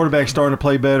 The quarterback's starting to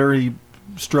play better. He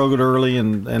struggled early,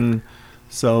 and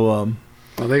so.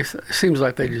 Well, it seems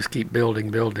like they just keep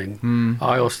building.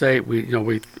 Ohio State, we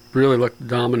really looked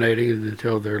dominating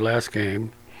until their last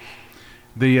game.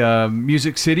 The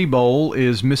Music City Bowl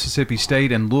is Mississippi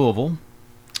State and Louisville.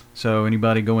 So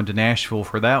anybody going to Nashville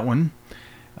for that one?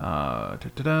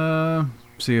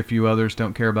 See a few others.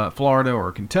 Don't care about Florida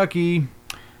or Kentucky.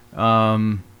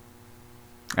 Alabama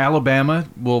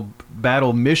will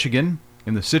battle Michigan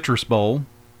in the Citrus Bowl.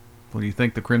 What do you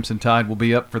think? The Crimson Tide will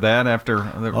be up for that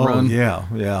after the run? Yeah.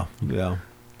 Well,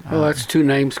 that's 2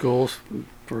 name schools.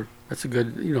 That's a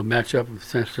good matchup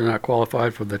since they're not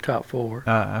qualified for the top 4.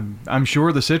 I'm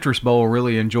sure the Citrus Bowl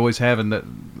really enjoys having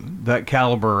that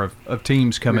caliber of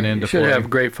teams coming in to play. Should have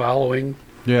great following.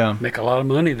 Yeah, make a lot of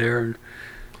money there.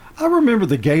 I remember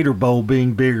the Gator Bowl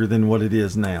being bigger than what it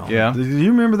is now. Yeah, do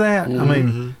you remember that? Mm-hmm. I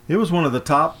mean, it was one of the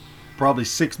top probably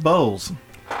 6 bowls.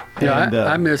 Yeah, and,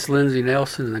 I miss Lindsey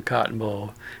Nelson in the Cotton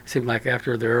Bowl. It seemed like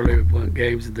after the early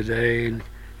games of the day, and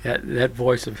that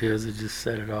voice of his had just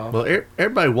set it off. Well,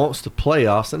 everybody wants the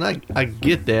playoffs, and I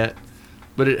get that,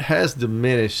 but it has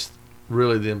diminished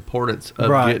really the importance of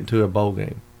getting to a bowl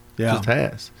game. Yeah. It just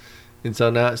has. And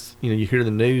so now it's, you hear in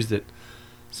the news that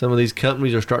some of these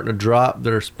companies are starting to drop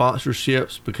their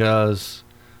sponsorships because,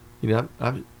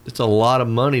 it's a lot of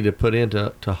money to put in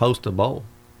to host a bowl.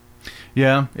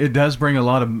 Yeah, it does bring a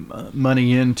lot of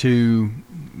money into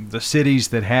the cities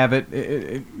that have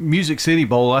it. Music City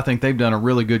Bowl, I think they've done a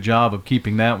really good job of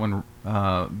keeping that one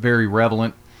very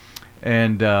relevant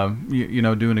and,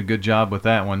 doing a good job with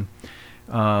that one.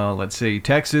 Let's see.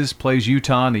 Texas plays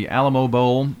Utah in the Alamo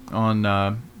Bowl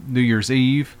on New Year's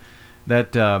Eve.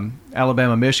 That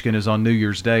Alabama-Michigan is on New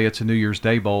Year's Day. It's a New Year's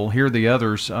Day Bowl. Here are the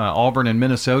others. Auburn and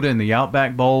Minnesota in the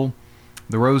Outback Bowl.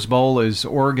 The Rose Bowl is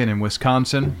Oregon and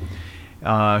Wisconsin.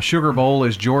 Sugar Bowl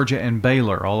is Georgia and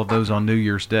Baylor, all of those on New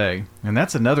Year's Day. And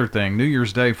that's another thing. New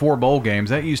Year's Day, 4 bowl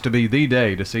games. That used to be the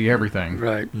day to see everything.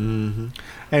 Right. Mm-hmm.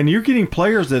 And you're getting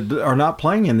players that are not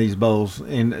playing in these bowls.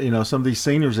 And, some of these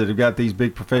seniors that have got these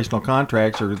big professional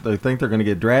contracts or they think they're going to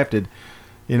get drafted,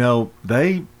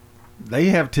 they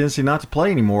have a tendency not to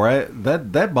play anymore.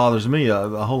 That bothers me a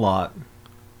whole lot.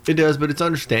 It does, but it's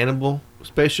understandable,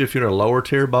 especially if you're in a lower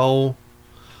tier bowl.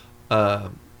 I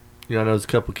know there's a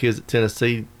couple of kids at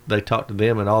Tennessee, they talked to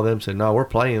them and all of them said, no, we're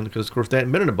playing because, of course, they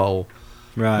hadn't been in a bowl.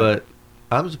 Right. But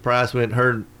I'm surprised we hadn't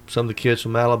heard some of the kids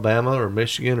from Alabama or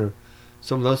Michigan or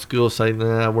some of those schools say,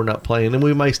 nah, we're not playing, and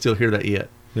we may still hear that yet.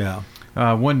 Yeah.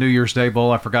 One New Year's Day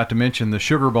bowl I forgot to mention, the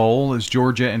Sugar Bowl, is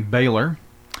Georgia and Baylor.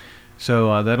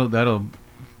 So that'll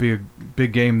be a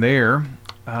big game there.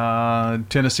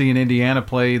 Tennessee and Indiana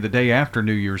play the day after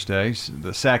New Year's Day,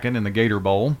 the 2nd, in the Gator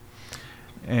Bowl.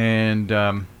 And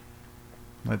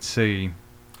let's see,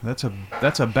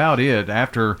 that's about it.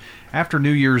 After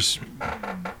New Year's,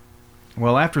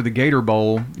 well, after the Gator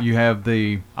Bowl, you have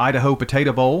the Idaho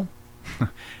Potato Bowl,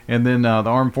 and then the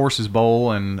Armed Forces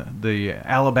Bowl and the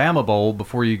Alabama Bowl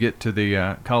before you get to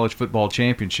the College Football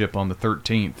Championship on the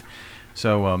 13th.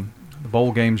 So the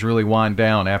bowl games really wind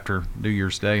down after New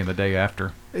Year's Day and the day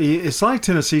after. It's like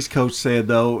Tennessee's coach said,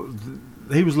 though,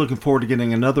 he was looking forward to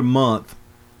getting another month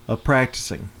of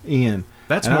practicing in.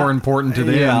 That's more important to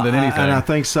them than anything. And I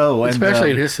think so.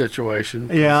 Especially in his situation.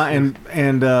 Yeah,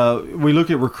 and we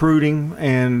look at recruiting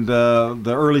and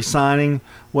the early signing.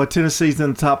 Tennessee's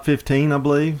in the top 15, I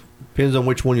believe. Depends on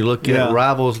which one you look at. Yeah.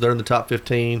 Rivals, they're in the top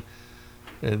 15.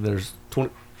 And there's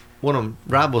 20, one of them,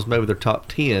 Rivals, maybe they're top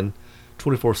 10.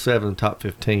 24/7 top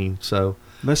 15, so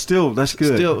that's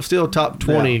good. Still top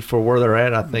 20 for where they're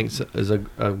at. I think is a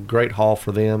great haul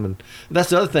for them, and that's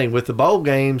the other thing with the bowl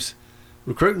games.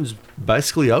 Recruiting's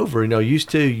basically over. Used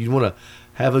to you want to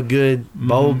have a good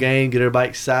bowl game, get everybody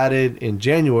excited in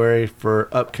January for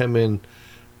upcoming,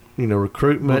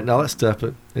 recruitment and all that stuff.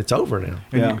 But it's over now.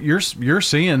 And you're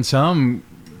seeing some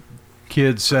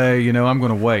kids say, I'm going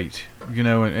to wait.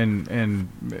 And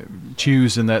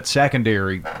choose in that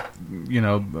secondary,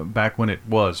 back when it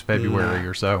was February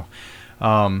or so.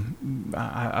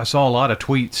 I saw a lot of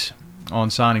tweets on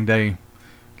signing day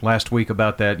last week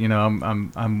about that.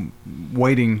 I'm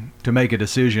waiting to make a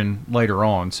decision later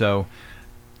on. So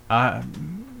I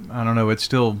don't know. It's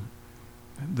still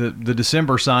the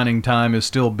December signing time is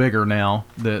still bigger now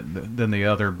than the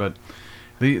other, but.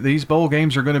 These bowl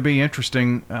games are going to be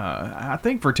interesting. I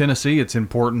think for Tennessee it's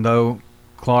important, though,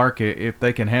 Clark, if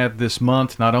they can have this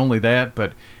month, not only that,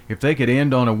 but if they could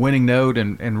end on a winning note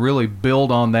and really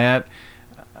build on that,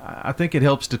 I think it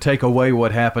helps to take away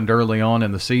what happened early on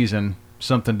in the season,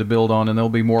 something to build on, and there'll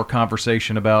be more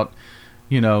conversation about,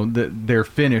 their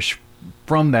finish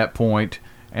from that point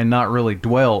and not really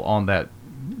dwell on that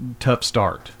tough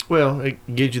start. Well, it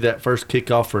gives you that first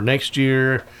kickoff for next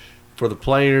year. For the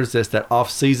players, that's that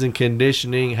off-season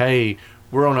conditioning. Hey,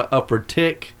 we're on an upward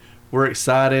tick. We're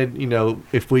excited.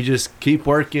 If we just keep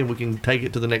working, we can take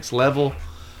it to the next level.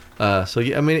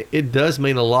 It does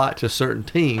mean a lot to certain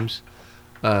teams,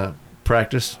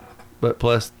 practice, but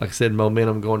plus, like I said,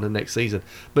 momentum going to the next season.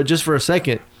 But just for a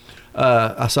second,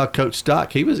 I saw Coach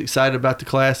Stock. He was excited about the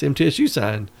class MTSU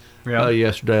signed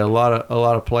yesterday. A lot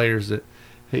of players that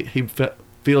he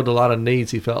filled a lot of needs.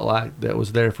 He felt like that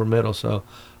was there for middle. So.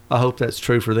 I hope that's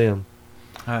true for them.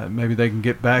 Maybe they can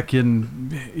get back in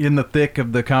the thick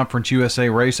of the Conference USA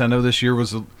race. I know this year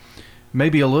was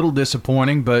maybe a little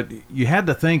disappointing, but you had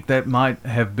to think that might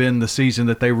have been the season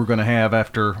that they were going to have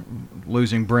after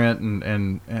losing Brent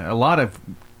and a lot of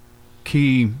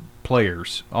key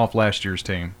players off last year's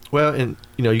team. Well, and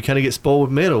you kind of get spoiled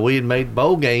with middle. We had made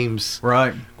bowl games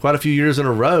quite a few years in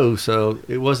a row, so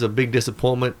it was a big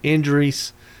disappointment.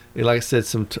 Injuries. Like I said,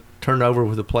 some turnover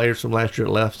with the players from last year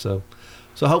that left. So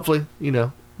hopefully,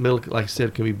 middle, like I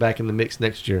said, can be back in the mix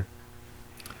next year.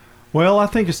 Well, I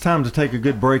think it's time to take a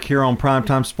good break here on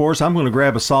Primetime Sports. I'm going to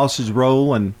grab a sausage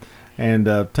roll and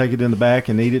take it in the back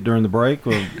and eat it during the break.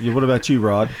 Well, what about you,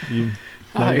 Rod?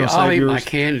 I'll eat my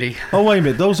candy. Oh, wait a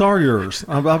minute. Those are yours.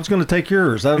 I was going to take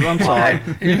yours. I'm sorry.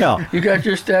 Yeah. You got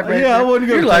your step right there? I wasn't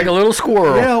going to like a little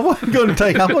squirrel. Yeah, I wasn't going to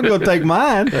take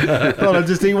mine. Thought I'd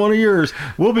just eat one of yours.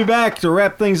 We'll be back to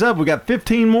wrap things up. We got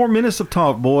 15 more minutes of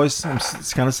talk, boys.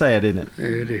 It's kind of sad, isn't it?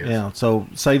 It is. Yeah, so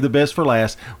save the best for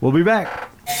last. We'll be back.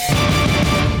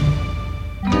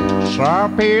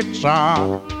 Sir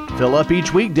Pizza. Fill up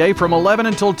each weekday from 11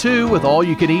 until 2 with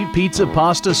all-you-can-eat pizza,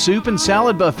 pasta, soup, and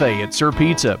salad buffet at Sir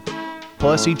Pizza.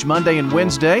 Plus, each Monday and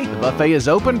Wednesday, the buffet is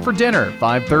open for dinner,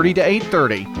 5:30 to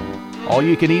 8:30.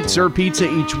 All-you-can-eat Sir Pizza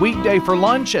each weekday for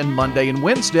lunch and Monday and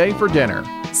Wednesday for dinner.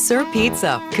 Sir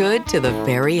Pizza, good to the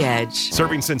very edge.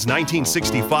 Serving since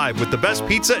 1965 with the best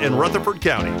pizza in Rutherford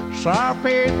County. Sir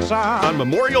Pizza. On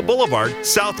Memorial Boulevard,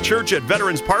 South Church at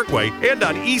Veterans Parkway, and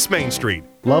on East Main Street.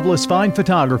 Loveless Fine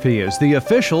Photography is the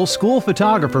official school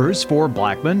photographers for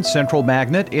Blackman, Central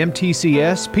Magnet,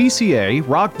 MTCS, PCA,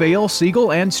 Rockvale,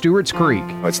 Siegel, and Stewart's Creek.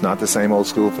 It's not the same old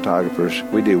school photographers.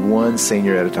 We do one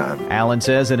senior at a time. Allen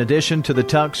says in addition to the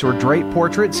tux or drape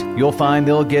portraits, you'll find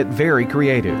they'll get very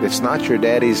creative. It's not your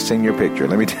daddy's senior picture,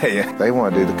 let me tell you. They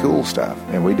want to do the cool stuff,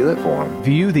 and we do it for them.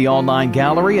 View the online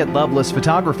gallery at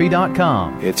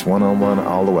lovelessphotography.com. It's one-on-one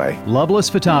all the way. Loveless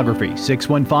Photography,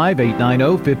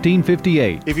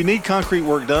 615-890-1558. If you need concrete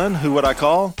work done, who would I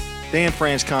call? Dan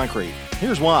France Concrete.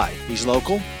 Here's why. He's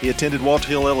local. He attended Walter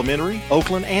Hill Elementary,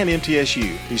 Oakland, and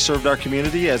MTSU. He served our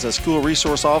community as a school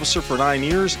resource officer for 9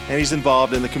 years, and he's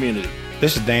involved in the community.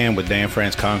 This is Dan with Dan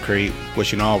France Concrete,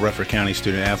 wishing all Rutherford County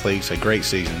student athletes a great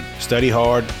season. Study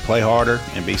hard, play harder,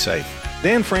 and be safe.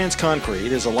 Dan France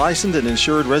Concrete is a licensed and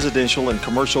insured residential and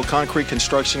commercial concrete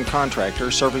construction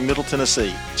contractor serving Middle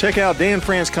Tennessee. Check out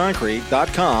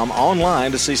danfranceconcrete.com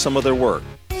online to see some of their work.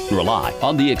 Rely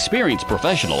on the experienced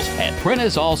professionals at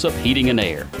Prentice Allsup Heating and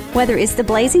Air. Whether it's the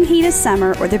blazing heat of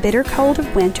summer or the bitter cold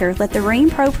of winter, let the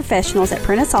Rheem Pro professionals at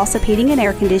Prentice Allsup Heating and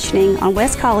Air Conditioning on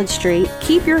West College Street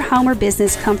keep your home or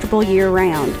business comfortable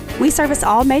year-round. We service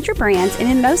all major brands and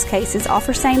in most cases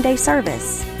offer same-day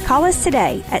service. Call us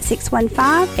today at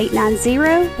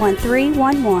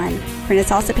 615-890-1311. Prentice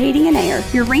Allsup Heating and Air,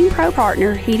 your Rheem Pro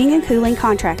partner heating and cooling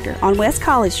contractor on West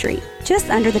College Street, just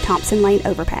under the Thompson Lane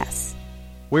overpass.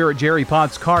 We're at Jerry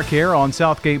Potts Car Care on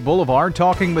Southgate Boulevard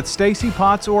talking with Stacy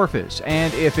Potts Orphis.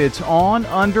 And if it's on,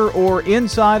 under, or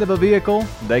inside of a vehicle,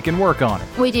 they can work on it.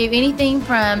 We do anything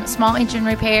from small engine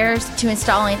repairs to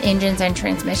installing engines and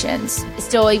transmissions.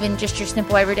 Still even just your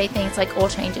simple everyday things like oil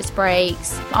changes,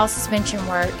 brakes, all suspension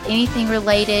work, anything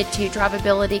related to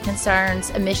drivability concerns,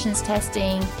 emissions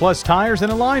testing. Plus tires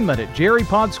and alignment at Jerry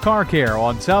Potts Car Care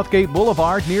on Southgate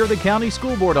Boulevard near the County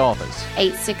School Board office.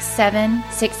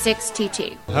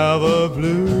 867-6622. Have a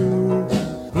blue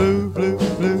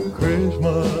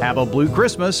Christmas. Have a blue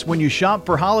Christmas when you shop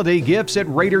for holiday gifts at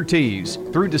Raider Tees.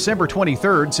 Through December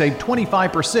 23rd, save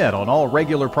 25% on all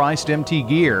regular priced MT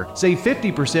gear. Save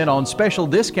 50% on special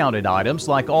discounted items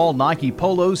like all Nike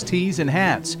polos, tees, and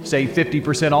hats. Save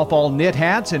 50% off all knit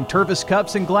hats and Tervis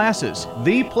cups and glasses.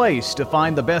 The place to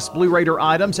find the best Blue Raider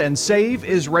items and save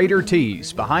is Raider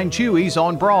Tees, behind Chewy's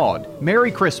on Broad.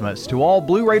 Merry Christmas to all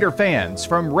Blue Raider fans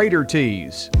from Raider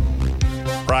Tees.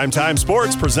 Primetime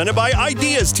Sports presented by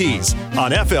Ideas Tees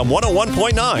on FM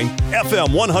 101.9, FM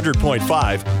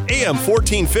 100.5, AM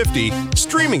 1450,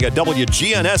 streaming at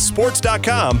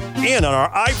WGNSSports.com, and on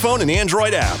our iPhone and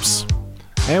Android apps.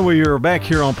 And we are back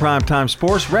here on Primetime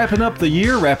Sports, wrapping up the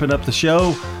year, wrapping up the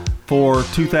show for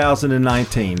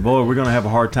 2019. Boy, we're going to have a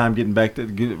hard time getting back to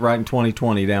writing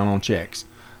 2020 down on checks.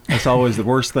 That's always the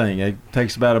worst thing. It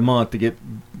takes about a month to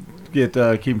keep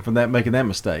them from making that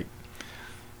mistake.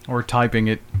 Or typing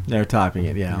it. They're typing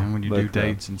it, yeah. When you do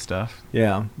dates and stuff.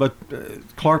 Yeah, but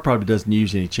Clark probably doesn't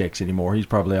use any checks anymore. He's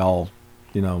probably all,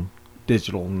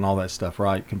 digital and all that stuff,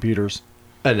 right? Computers.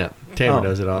 No, Tamara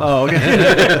does it all. Oh,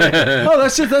 okay. Oh,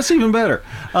 that's even better.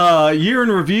 Year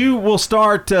in review, we'll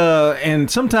start, and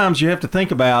sometimes you have to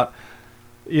think about,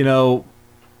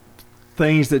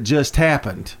 things that just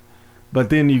happened. But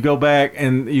then you go back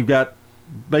and you've got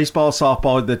baseball,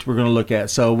 softball that we're going to look at.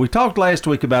 So we talked last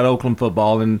week about Oakland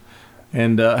football and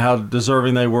how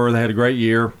deserving they were. They had a great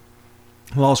year.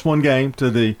 Lost one game to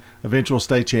the eventual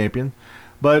state champion.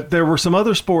 But there were some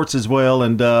other sports as well.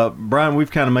 And, Brian,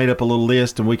 we've kind of made up a little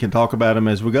list, and we can talk about them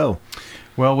as we go.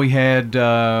 Well, we had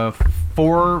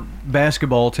 4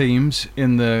 basketball teams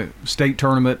in the state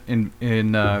tournament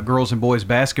in girls and boys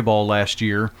basketball last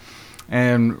year.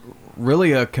 And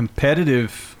really a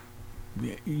competitive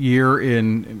year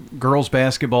in girls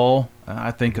basketball,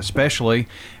 I think especially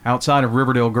outside of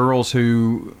Riverdale girls,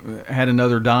 who had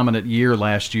another dominant year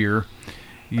last year.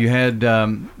 You had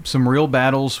some real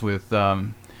battles with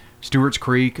Stewart's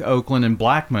Creek, Oakland, and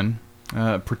Blackman,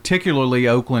 particularly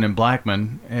Oakland and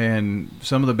Blackman, and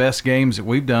some of the best games that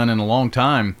we've done in a long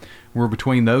time were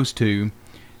between those two.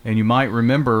 And you might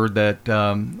remember that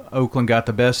Oakland got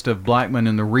the best of Blackman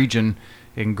in the region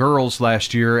in girls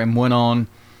last year and went on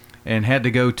and had to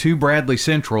go to Bradley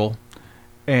Central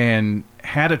and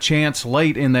had a chance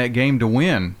late in that game to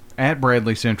win at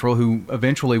Bradley Central, who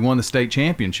eventually won the state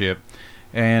championship.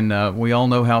 And we all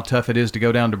know how tough it is to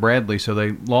go down to Bradley, so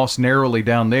they lost narrowly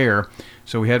down there.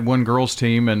 So we had one girls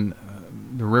team, and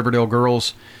the Riverdale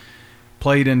girls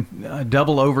played in a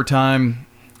double overtime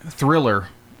thriller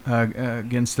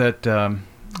against that, I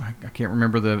can't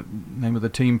remember the name of the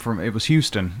team it was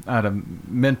Houston out of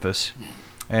Memphis.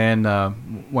 And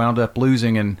wound up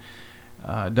losing, and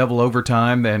double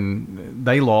overtime, and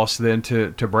they lost then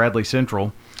to Bradley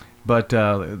Central. But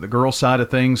the girls' side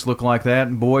of things look like that.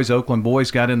 And boys, Oakland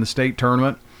boys got in the state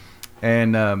tournament,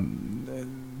 and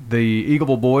the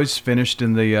Eagleville boys finished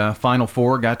in the Final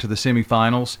Four, got to the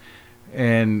semifinals,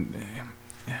 and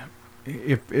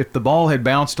if the ball had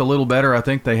bounced a little better, I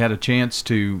think they had a chance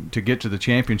to get to the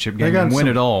championship game and win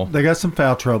it all. They got some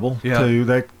foul trouble too.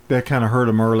 That kind of hurt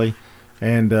them early,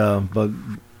 and but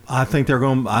I think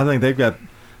they've got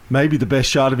maybe the best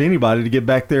shot of anybody to get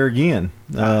back there again.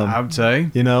 I would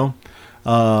say,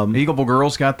 Eagleville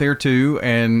girls got there too,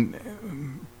 and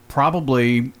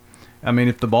probably, I mean,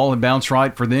 if the ball had bounced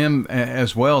right for them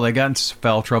as well, they got in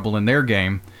foul trouble in their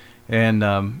game. And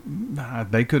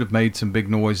they could have made some big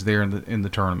noise there in the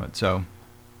tournament. So,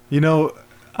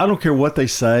 I don't care what they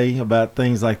say about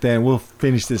things like that. And we'll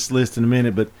finish this list in a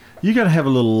minute, but you got to have a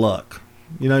little luck.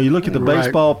 You look at the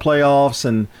baseball playoffs,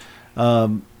 and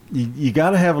you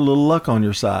got to have a little luck on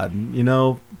your side.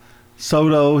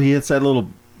 Soto, he hits that little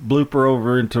blooper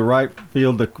over into right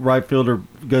field. The right fielder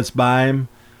gets by him.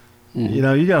 You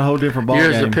got a whole different ball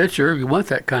game. As a pitcher, you want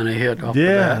that kind of hit off the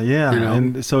bat. Yeah.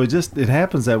 And so it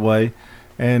happens that way.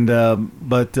 And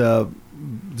but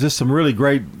just some really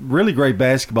great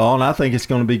basketball, and I think it's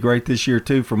going to be great this year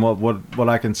too, from what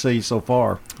I can see so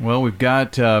far. Well, we've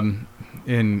got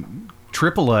in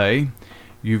AAA,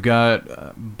 you've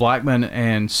got Blackman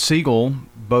and Siegel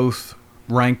both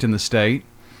ranked in the state.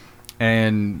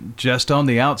 And just on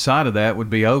the outside of that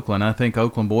would be Oakland. I think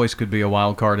Oakland boys could be a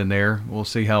wild card in there. We'll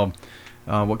see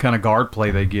what kind of guard play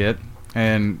they get.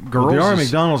 And girls, De'Ari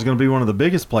McDonald's going to be one of the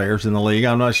biggest players in the league.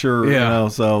 I'm not sure. Yeah.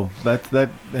 So that,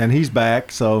 and he's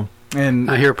back. So. And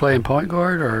I hear playing point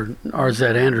guard, or is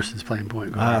that Anderson's playing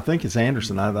point guard? I think it's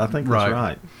Anderson. I think that's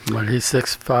right. What, he's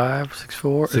 6'5",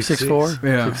 6'4", 6'4",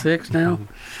 yeah. 6'6" now.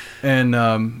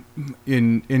 And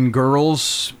in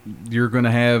girls, you're going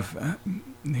to have.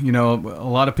 A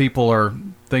lot of people are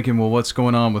thinking, well, what's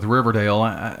going on with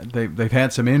Riverdale? They've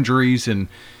had some injuries, and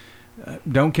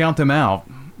don't count them out.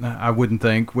 I wouldn't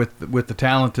think with the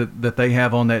talent that they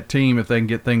have on that team, if they can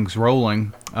get things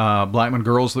rolling. Blackman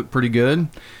girls look pretty good.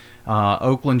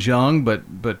 Oakland's young,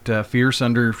 but fierce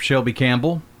under Shelby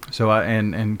Campbell. So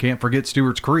and can't forget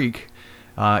Stewart's Creek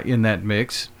in that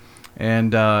mix.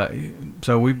 And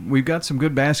so we've got some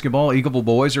good basketball. Eagleville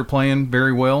boys are playing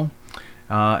very well.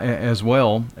 As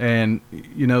well, and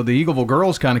the Eagleville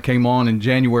girls kind of came on in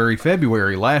January,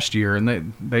 February last year,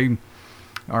 and they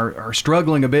are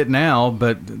struggling a bit now,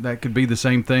 but that could be the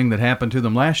same thing that happened to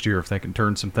them last year if they can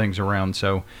turn some things around.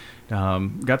 So,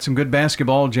 got some good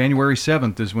basketball. January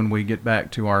 7th is when we get back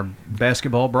to our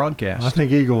basketball broadcast. I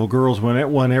think Eagleville girls won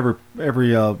every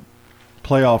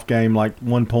playoff game like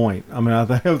 1 point. I mean, I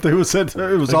think it was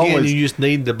always. You just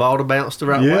need the ball to bounce the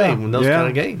right way in those kind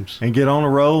of games. And get on a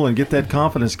roll and get that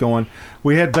confidence going.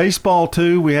 We had baseball,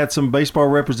 too. We had some baseball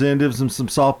representatives and some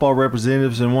softball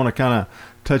representatives, and want to kind of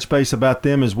touch base about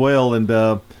them as well. And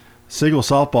Siegel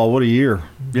softball, what a year.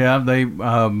 Yeah, they,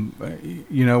 were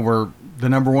the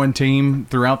number one team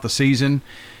throughout the season.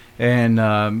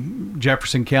 And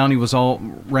Jefferson County was all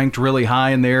ranked really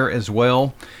high in there as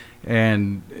well.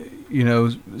 And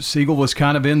Siegel was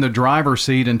kind of in the driver's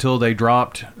seat until they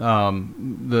dropped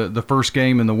the first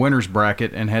game in the winners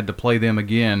bracket and had to play them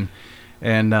again,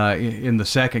 and in the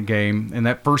second game. And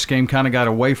that first game kind of got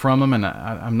away from them, and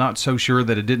I'm not so sure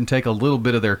that it didn't take a little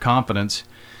bit of their confidence.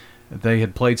 They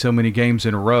had played so many games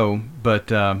in a row, but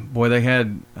boy, they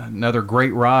had another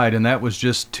great ride, and that was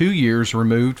just 2 years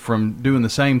removed from doing the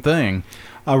same thing.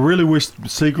 I really wish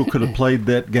Siegel could have played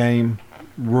that game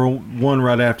one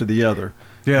right after the other.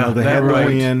 Yeah, they had to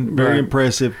win. Very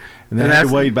impressive. And they had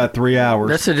to wait about 3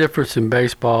 hours. That's the difference in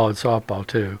baseball and softball,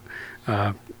 too.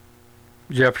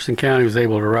 Jefferson County was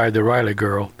able to ride the Riley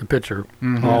girl, the pitcher,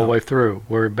 all the way through,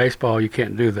 where in baseball you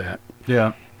can't do that.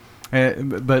 Yeah.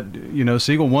 But,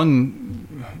 Siegel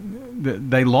won.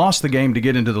 They lost the game to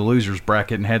get into the losers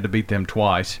bracket and had to beat them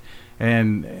twice.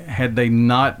 And had they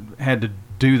not had to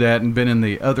do that and been in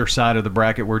the other side of the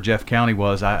bracket where Jeff County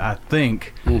was, I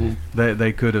think that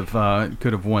they could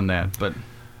have won that. But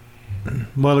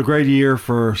well, a great year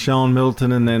for Sean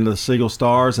Middleton and then the Siegel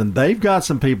Stars, and they've got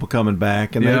some people coming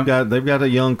back, and they've got a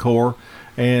young core.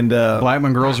 And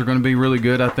Blackman girls are going to be really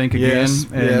good, I think, again.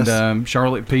 And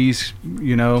Charlotte Pease,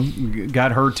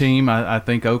 got her team. I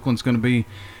think Oakland's going to be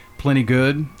plenty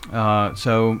good.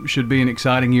 So should be an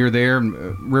exciting year there.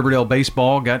 Riverdale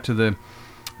baseball got to the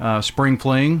spring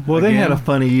fling. Well, they had a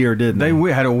funny year, didn't they?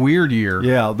 They had a weird year.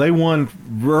 Yeah, they won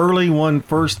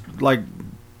first like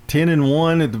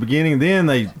 10-1 at the beginning. Then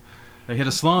they hit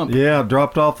a slump. Yeah,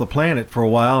 dropped off the planet for a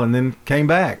while and then came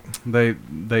back. They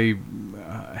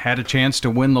had a chance to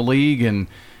win the league and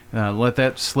let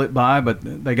that slip by, but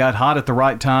they got hot at the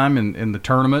right time in the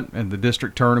tournament and the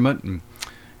district tournament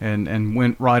and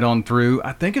went right on through.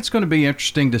 I think it's going to be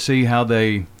interesting to see how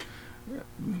they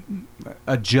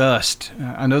adjust.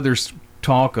 I know there's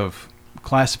talk of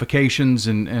classifications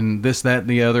and this, that, and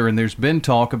the other, and there's been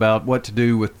talk about what to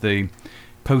do with the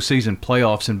postseason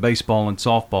playoffs in baseball and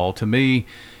softball. To me,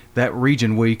 that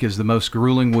region week is the most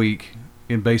grueling week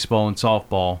in baseball and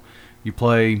softball. You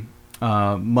play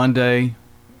Monday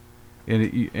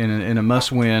in a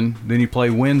must-win, then you play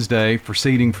Wednesday for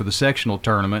seeding for the sectional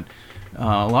tournament.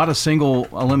 A lot of single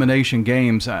elimination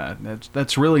games.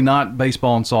 That's really not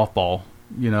baseball and softball,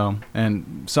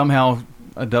 and somehow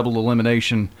a double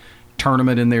elimination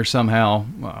tournament in there somehow,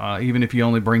 even if you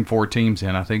only bring 4 teams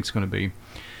in, I think it's going to be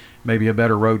maybe a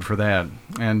better road for that.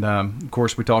 And, of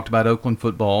course, we talked about Oakland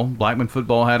football. Blackman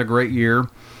football had a great year.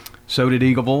 So did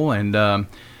Eagleville. And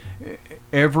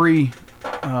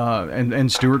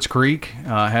and Stewart's Creek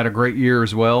had a great year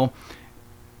as well.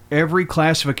 Every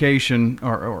classification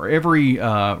or every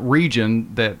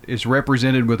region that is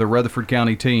represented with a Rutherford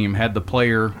County team had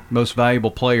the most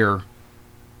valuable player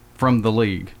from the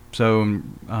league. So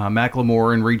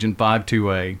Macklemore in Region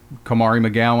 5-2A, Kamari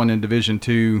McGowan in Division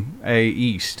 2A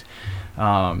East,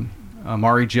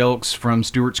 Amari Jelks from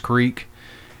Stewart's Creek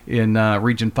in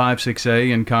Region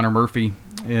 5-6A, and Connor Murphy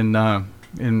in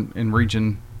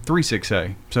Region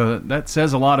 3-6A. So that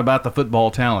says a lot about the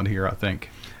football talent here, I think.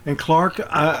 And Clark,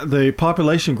 the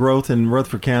population growth in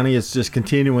Rutherford County is just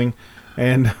continuing.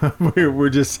 And we're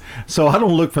just so I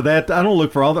don't look for that. I don't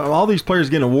look for all these players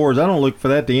getting awards. I don't look for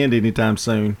that to end anytime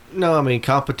soon. No, I mean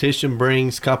competition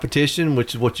brings competition,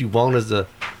 which is what you want as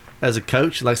a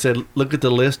coach. Like I said, look at the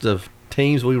list of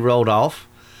teams we rolled off,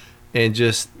 and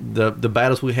just the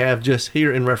battles we have just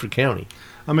here in Rutherford County.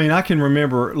 I mean, I can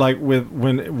remember like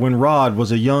when Rod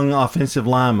was a young offensive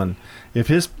lineman. If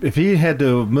he had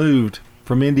to have moved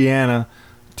from Indiana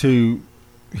to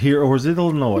here, or was it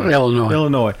Illinois?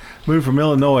 Illinois. Moved from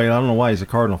Illinois. I don't know why he's a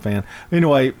Cardinal fan.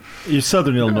 Anyway, you're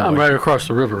Southern Illinois. I'm right across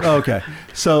the river. Okay,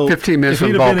 so 15 minutes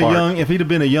from the ballpark. If he'd have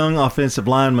been a young offensive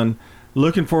lineman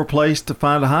looking for a place to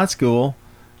find a high school,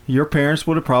 your parents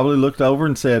would have probably looked over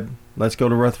and said, "Let's go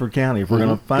to Rutherford County if we're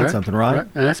going to find something, right?"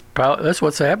 And that's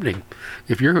what's happening.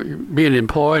 If you're being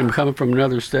employed and coming from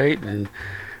another state and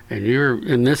you're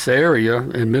in this area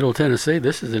in Middle Tennessee,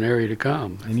 this is an area to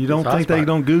come. And you don't think they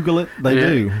don't Google it? They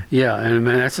do. Yeah, and I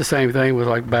mean, that's the same thing with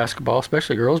like basketball,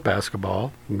 especially girls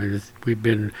basketball. I mean, we've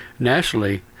been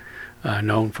nationally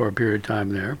known for a period of time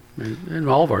there, and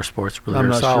all of our sports were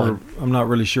solid. I'm not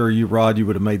really sure you, Rod, you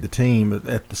would have made the team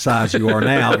at the size you are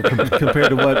now compared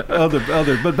to what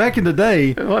other. But back in the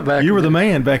day, you were the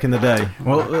man back in the day.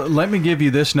 Well, let me give you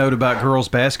this note about girls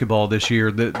basketball this year.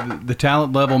 The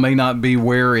talent level may not be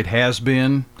where it has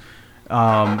been.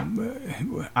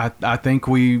 I think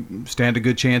we stand a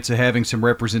good chance of having some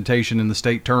representation in the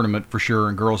state tournament for sure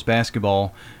in girls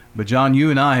basketball. But John, you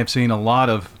and I have seen a lot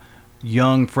of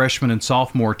young freshman and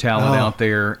sophomore talent out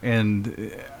there,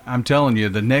 and I'm telling you,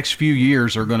 the next few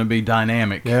years are going to be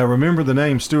dynamic. Yeah, remember the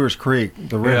name Stewart's Creek,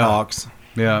 the Redhawks.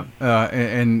 Yeah,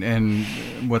 and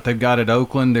what they've got at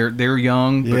Oakland, they're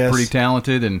young but pretty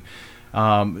talented,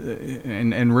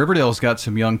 and Riverdale's got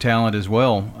some young talent as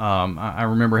well. I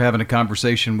remember having a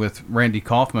conversation with Randy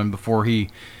Kaufman before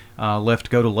he left to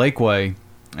go to Lakeway,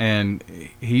 and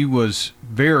he was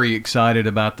very excited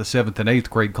about the 7th and 8th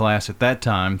grade class at that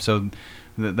time. So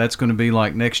that's going to be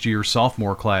like next year's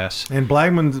sophomore class. And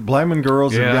Blackman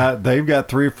girls they've got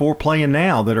 3 or 4 playing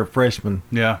now that are freshmen.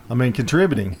 Yeah, I mean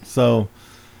contributing. So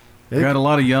they got a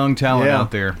lot of young talent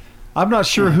out there. I'm not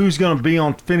sure who's going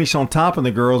to finish on top of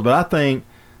the girls, but I think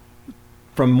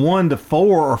from 1 to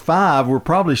 4 or 5, we're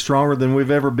probably stronger than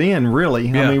we've ever been. Really,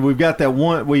 I mean we've got that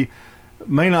one. We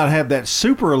may not have that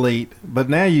super elite, but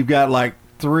now you've got like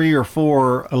 3 or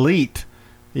 4 elite,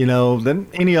 then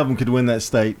any of them could win that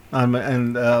state. I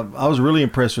was really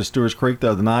impressed with Stewart's Creek the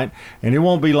other night, and it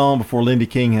won't be long before Lindy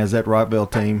King has that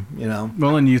Wrightville team,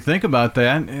 Well, and you think about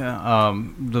that,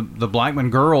 the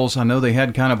Blackman girls, I know they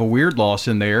had kind of a weird loss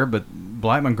in there, but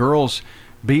Blackman girls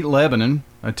beat Lebanon,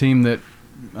 a team that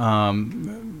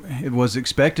it was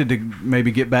expected to maybe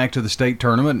get back to the state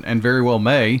tournament and very well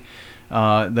may.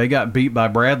 They got beat by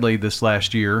Bradley this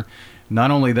last year. Not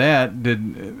only that,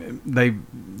 they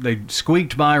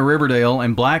squeaked by Riverdale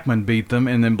and Blackman beat them,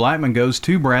 and then Blackman goes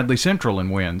to Bradley Central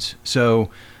and wins. So,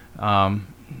 those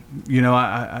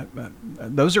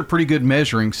are pretty good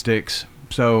measuring sticks.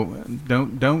 So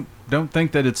don't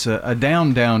think that it's a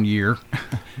down year.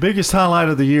 Biggest highlight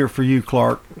of the year for you,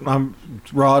 Clark. Rod,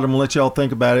 I'm gonna let y'all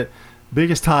think about it.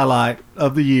 biggest highlight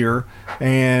of the year,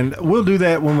 and we'll do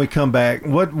that when we come back.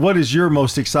 What is your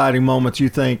most exciting moments you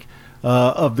think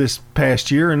of this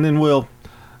past year, and then we'll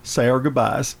say our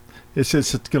goodbyes. It's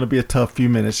going to be a tough few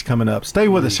minutes coming up. Stay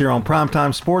with us here on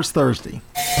Primetime Sports Thursday.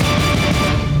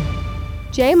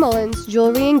 J. Mullins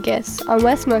Jewelry and Gifts on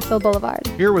West Northville Boulevard.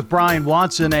 Here with Brian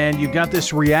Watson, and you've got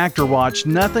this reactor watch.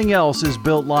 Nothing else is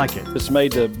built like it. It's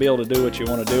made to be able to do what you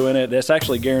want to do in it. That's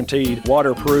actually guaranteed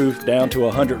waterproof down to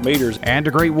 100 meters. And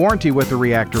a great warranty with the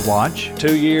reactor watch.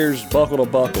 2 years, buckle to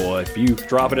buckle. If you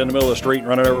drop it in the middle of the street and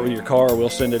run it over with your car, we'll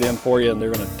send it in for you, and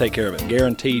they're going to take care of it.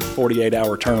 Guaranteed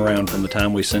 48-hour turnaround from the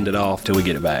time we send it off till we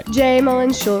get it back. J.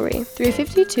 Mullins Jewelry,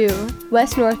 352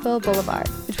 West Northville Boulevard,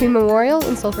 between Memorial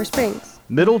and Sulphur Springs.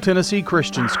 Middle Tennessee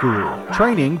Christian School,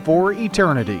 training for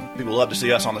eternity. People love to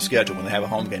see us on the schedule when they have a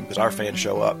home game because our fans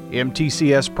show up.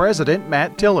 MTCS President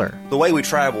Matt Tiller. The way we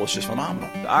travel is just phenomenal.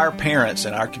 Our parents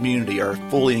and our community are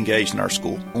fully engaged in our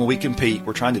school. When we compete,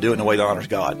 we're trying to do it in a way that honors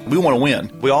God. We want to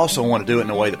win. We also want to do it in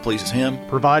a way that pleases Him.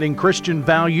 Providing Christian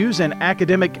values and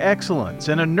academic excellence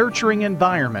in a nurturing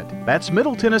environment. That's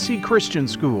Middle Tennessee Christian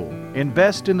School.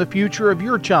 Invest in the future of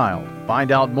your child.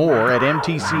 Find out more at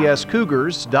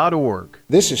mtcscougars.org.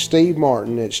 This is Steve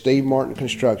Martin at Steve Martin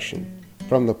Construction.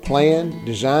 From the plan,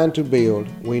 design to build,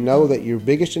 we know that your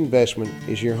biggest investment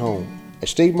is your home. At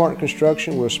Steve Martin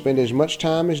Construction, we'll spend as much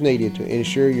time as needed to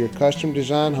ensure your custom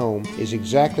design home is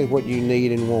exactly what you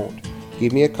need and want.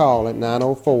 Give me a call at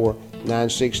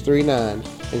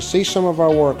 904-9639 and see some of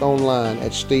our work online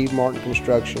at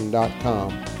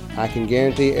stevemartinconstruction.com. I can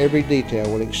guarantee every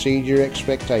detail will exceed your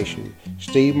expectation.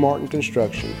 Steve Martin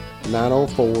Construction,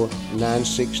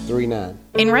 904-9639.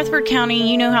 In Rutherford County,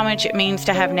 you know how much it means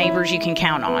to have neighbors you can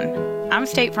count on. I'm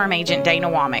State Farm Agent Dana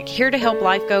Womack, here to help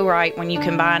life go right when you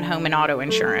combine home and auto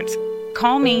insurance.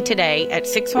 Call me today at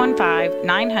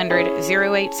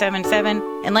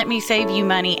 615-900-0877 and let me save you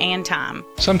money and time.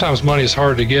 Sometimes money is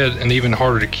hard to get and even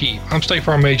harder to keep. I'm State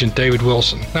Farm Agent David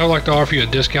Wilson, and I would like to offer you a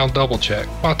discount double check.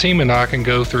 My team and I can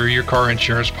go through your car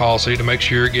insurance policy to make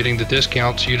sure you're getting the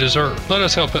discounts you deserve. Let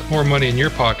us help put more money in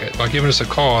your pocket by giving us a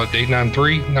call at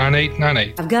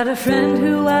 893-9898. I've got a friend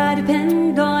who I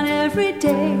depend on every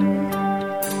day,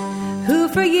 who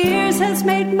for years has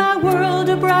made my world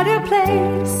a brighter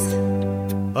place.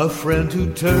 A friend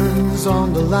who turns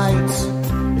on the lights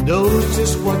and knows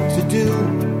just what to do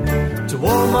to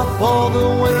warm up all the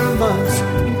winter months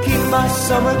and keep my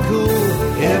summer cool.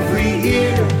 Every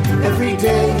year, every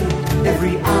day,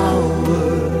 every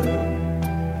hour.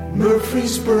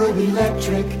 Murfreesboro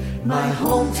Electric, my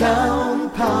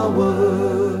hometown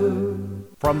power.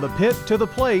 From the pit to the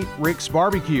plate, Rick's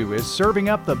Barbecue is serving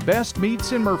up the best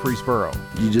meats in Murfreesboro.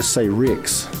 You just say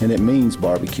Rick's, and it means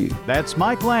barbecue. That's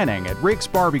Mike Lanning at Rick's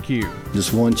Barbecue.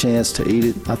 Just one chance to eat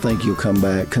it, I think you'll come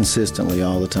back consistently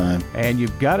all the time. And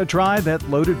you've got to try that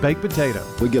loaded baked potato.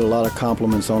 We get a lot of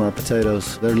compliments on our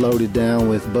potatoes. They're loaded down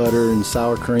with butter and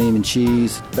sour cream and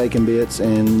cheese, bacon bits,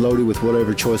 and loaded with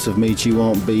whatever choice of meat you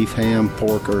want, beef, ham,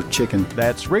 pork, or chicken.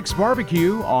 That's Rick's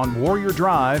Barbecue on Warrior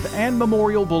Drive and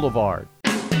Memorial Boulevard.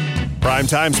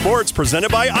 Primetime Sports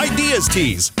presented by Ideas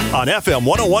Tees on FM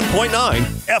 101.9,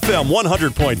 FM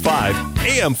 100.5,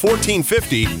 AM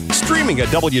 1450, streaming at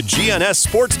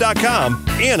WGNSSports.com,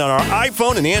 and on our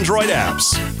iPhone and Android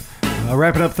apps.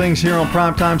 Wrapping up things here on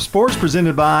Primetime Sports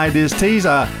presented by Ideas Tees.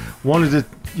 I wanted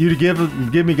you to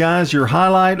give me, guys, your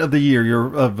highlight of the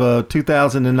year, of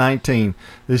 2019.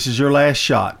 This is your last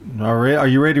shot. Are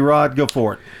you ready, Rod? Go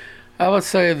for it. I would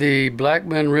say the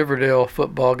Blackman-Riverdale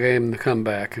football game, the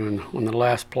comeback, and on the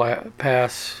last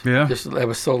pass, that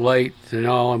was so late, and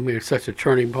all. I mean, it's such a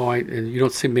turning point, and you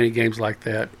don't see many games like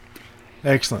that.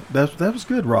 Excellent. That was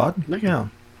good, Rod. Yeah.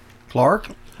 Clark?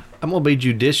 I'm going to be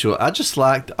judicial. I just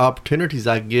like the opportunities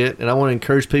I get, and I want to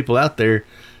encourage people out there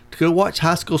to go watch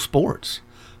high school sports.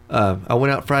 I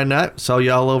went out Friday night, saw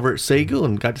y'all over at Siegel,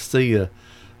 and got to see the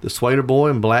Swader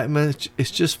boy and Blackman. It's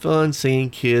just fun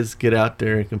seeing kids get out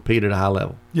there and compete at a high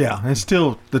level. Yeah, it's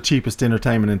still the cheapest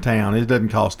entertainment in town. It doesn't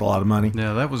cost a lot of money.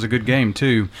 Yeah, that was a good game,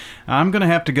 too. I'm going to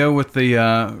have to go with the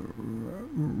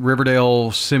Riverdale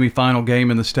semifinal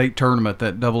game in the state tournament,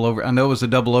 that double over. I know it was a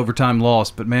double overtime loss,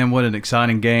 but, man, what an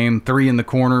exciting game. 3 in the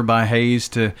corner by Hayes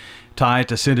to tie it,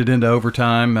 to send it into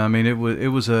overtime. I mean, it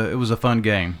was a fun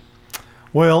game.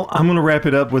 Well, I'm going to wrap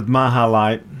it up with my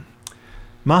highlight.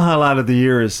 My highlight of the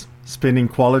year is spending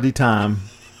quality time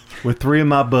with 3 of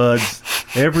my buds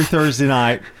every Thursday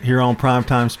night here on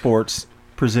Primetime Sports,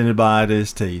 presented by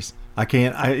Ideas Tees. I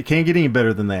can't get any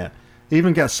better than that.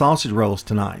 Even got sausage rolls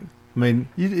tonight. I mean,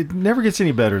 it never gets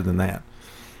any better than that.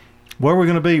 Where are we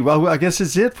going to be? Well, I guess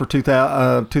it's it for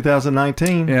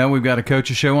 2019. Yeah, we've got a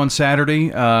coaches show on Saturday,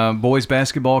 boys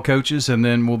basketball coaches, and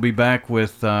then we'll be back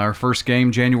with our first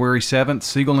game January 7th,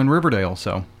 Siegel and Riverdale.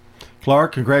 So,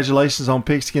 Clark, congratulations on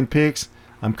Pigskin Picks.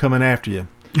 I'm coming after you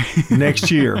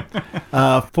next year.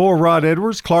 For Rod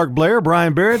Edwards, Clark Blair,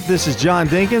 Brian Barrett, this is John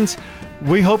Dinkins.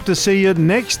 We hope to see you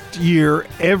next year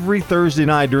every Thursday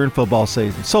night during football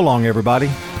season. So long,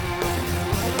 everybody.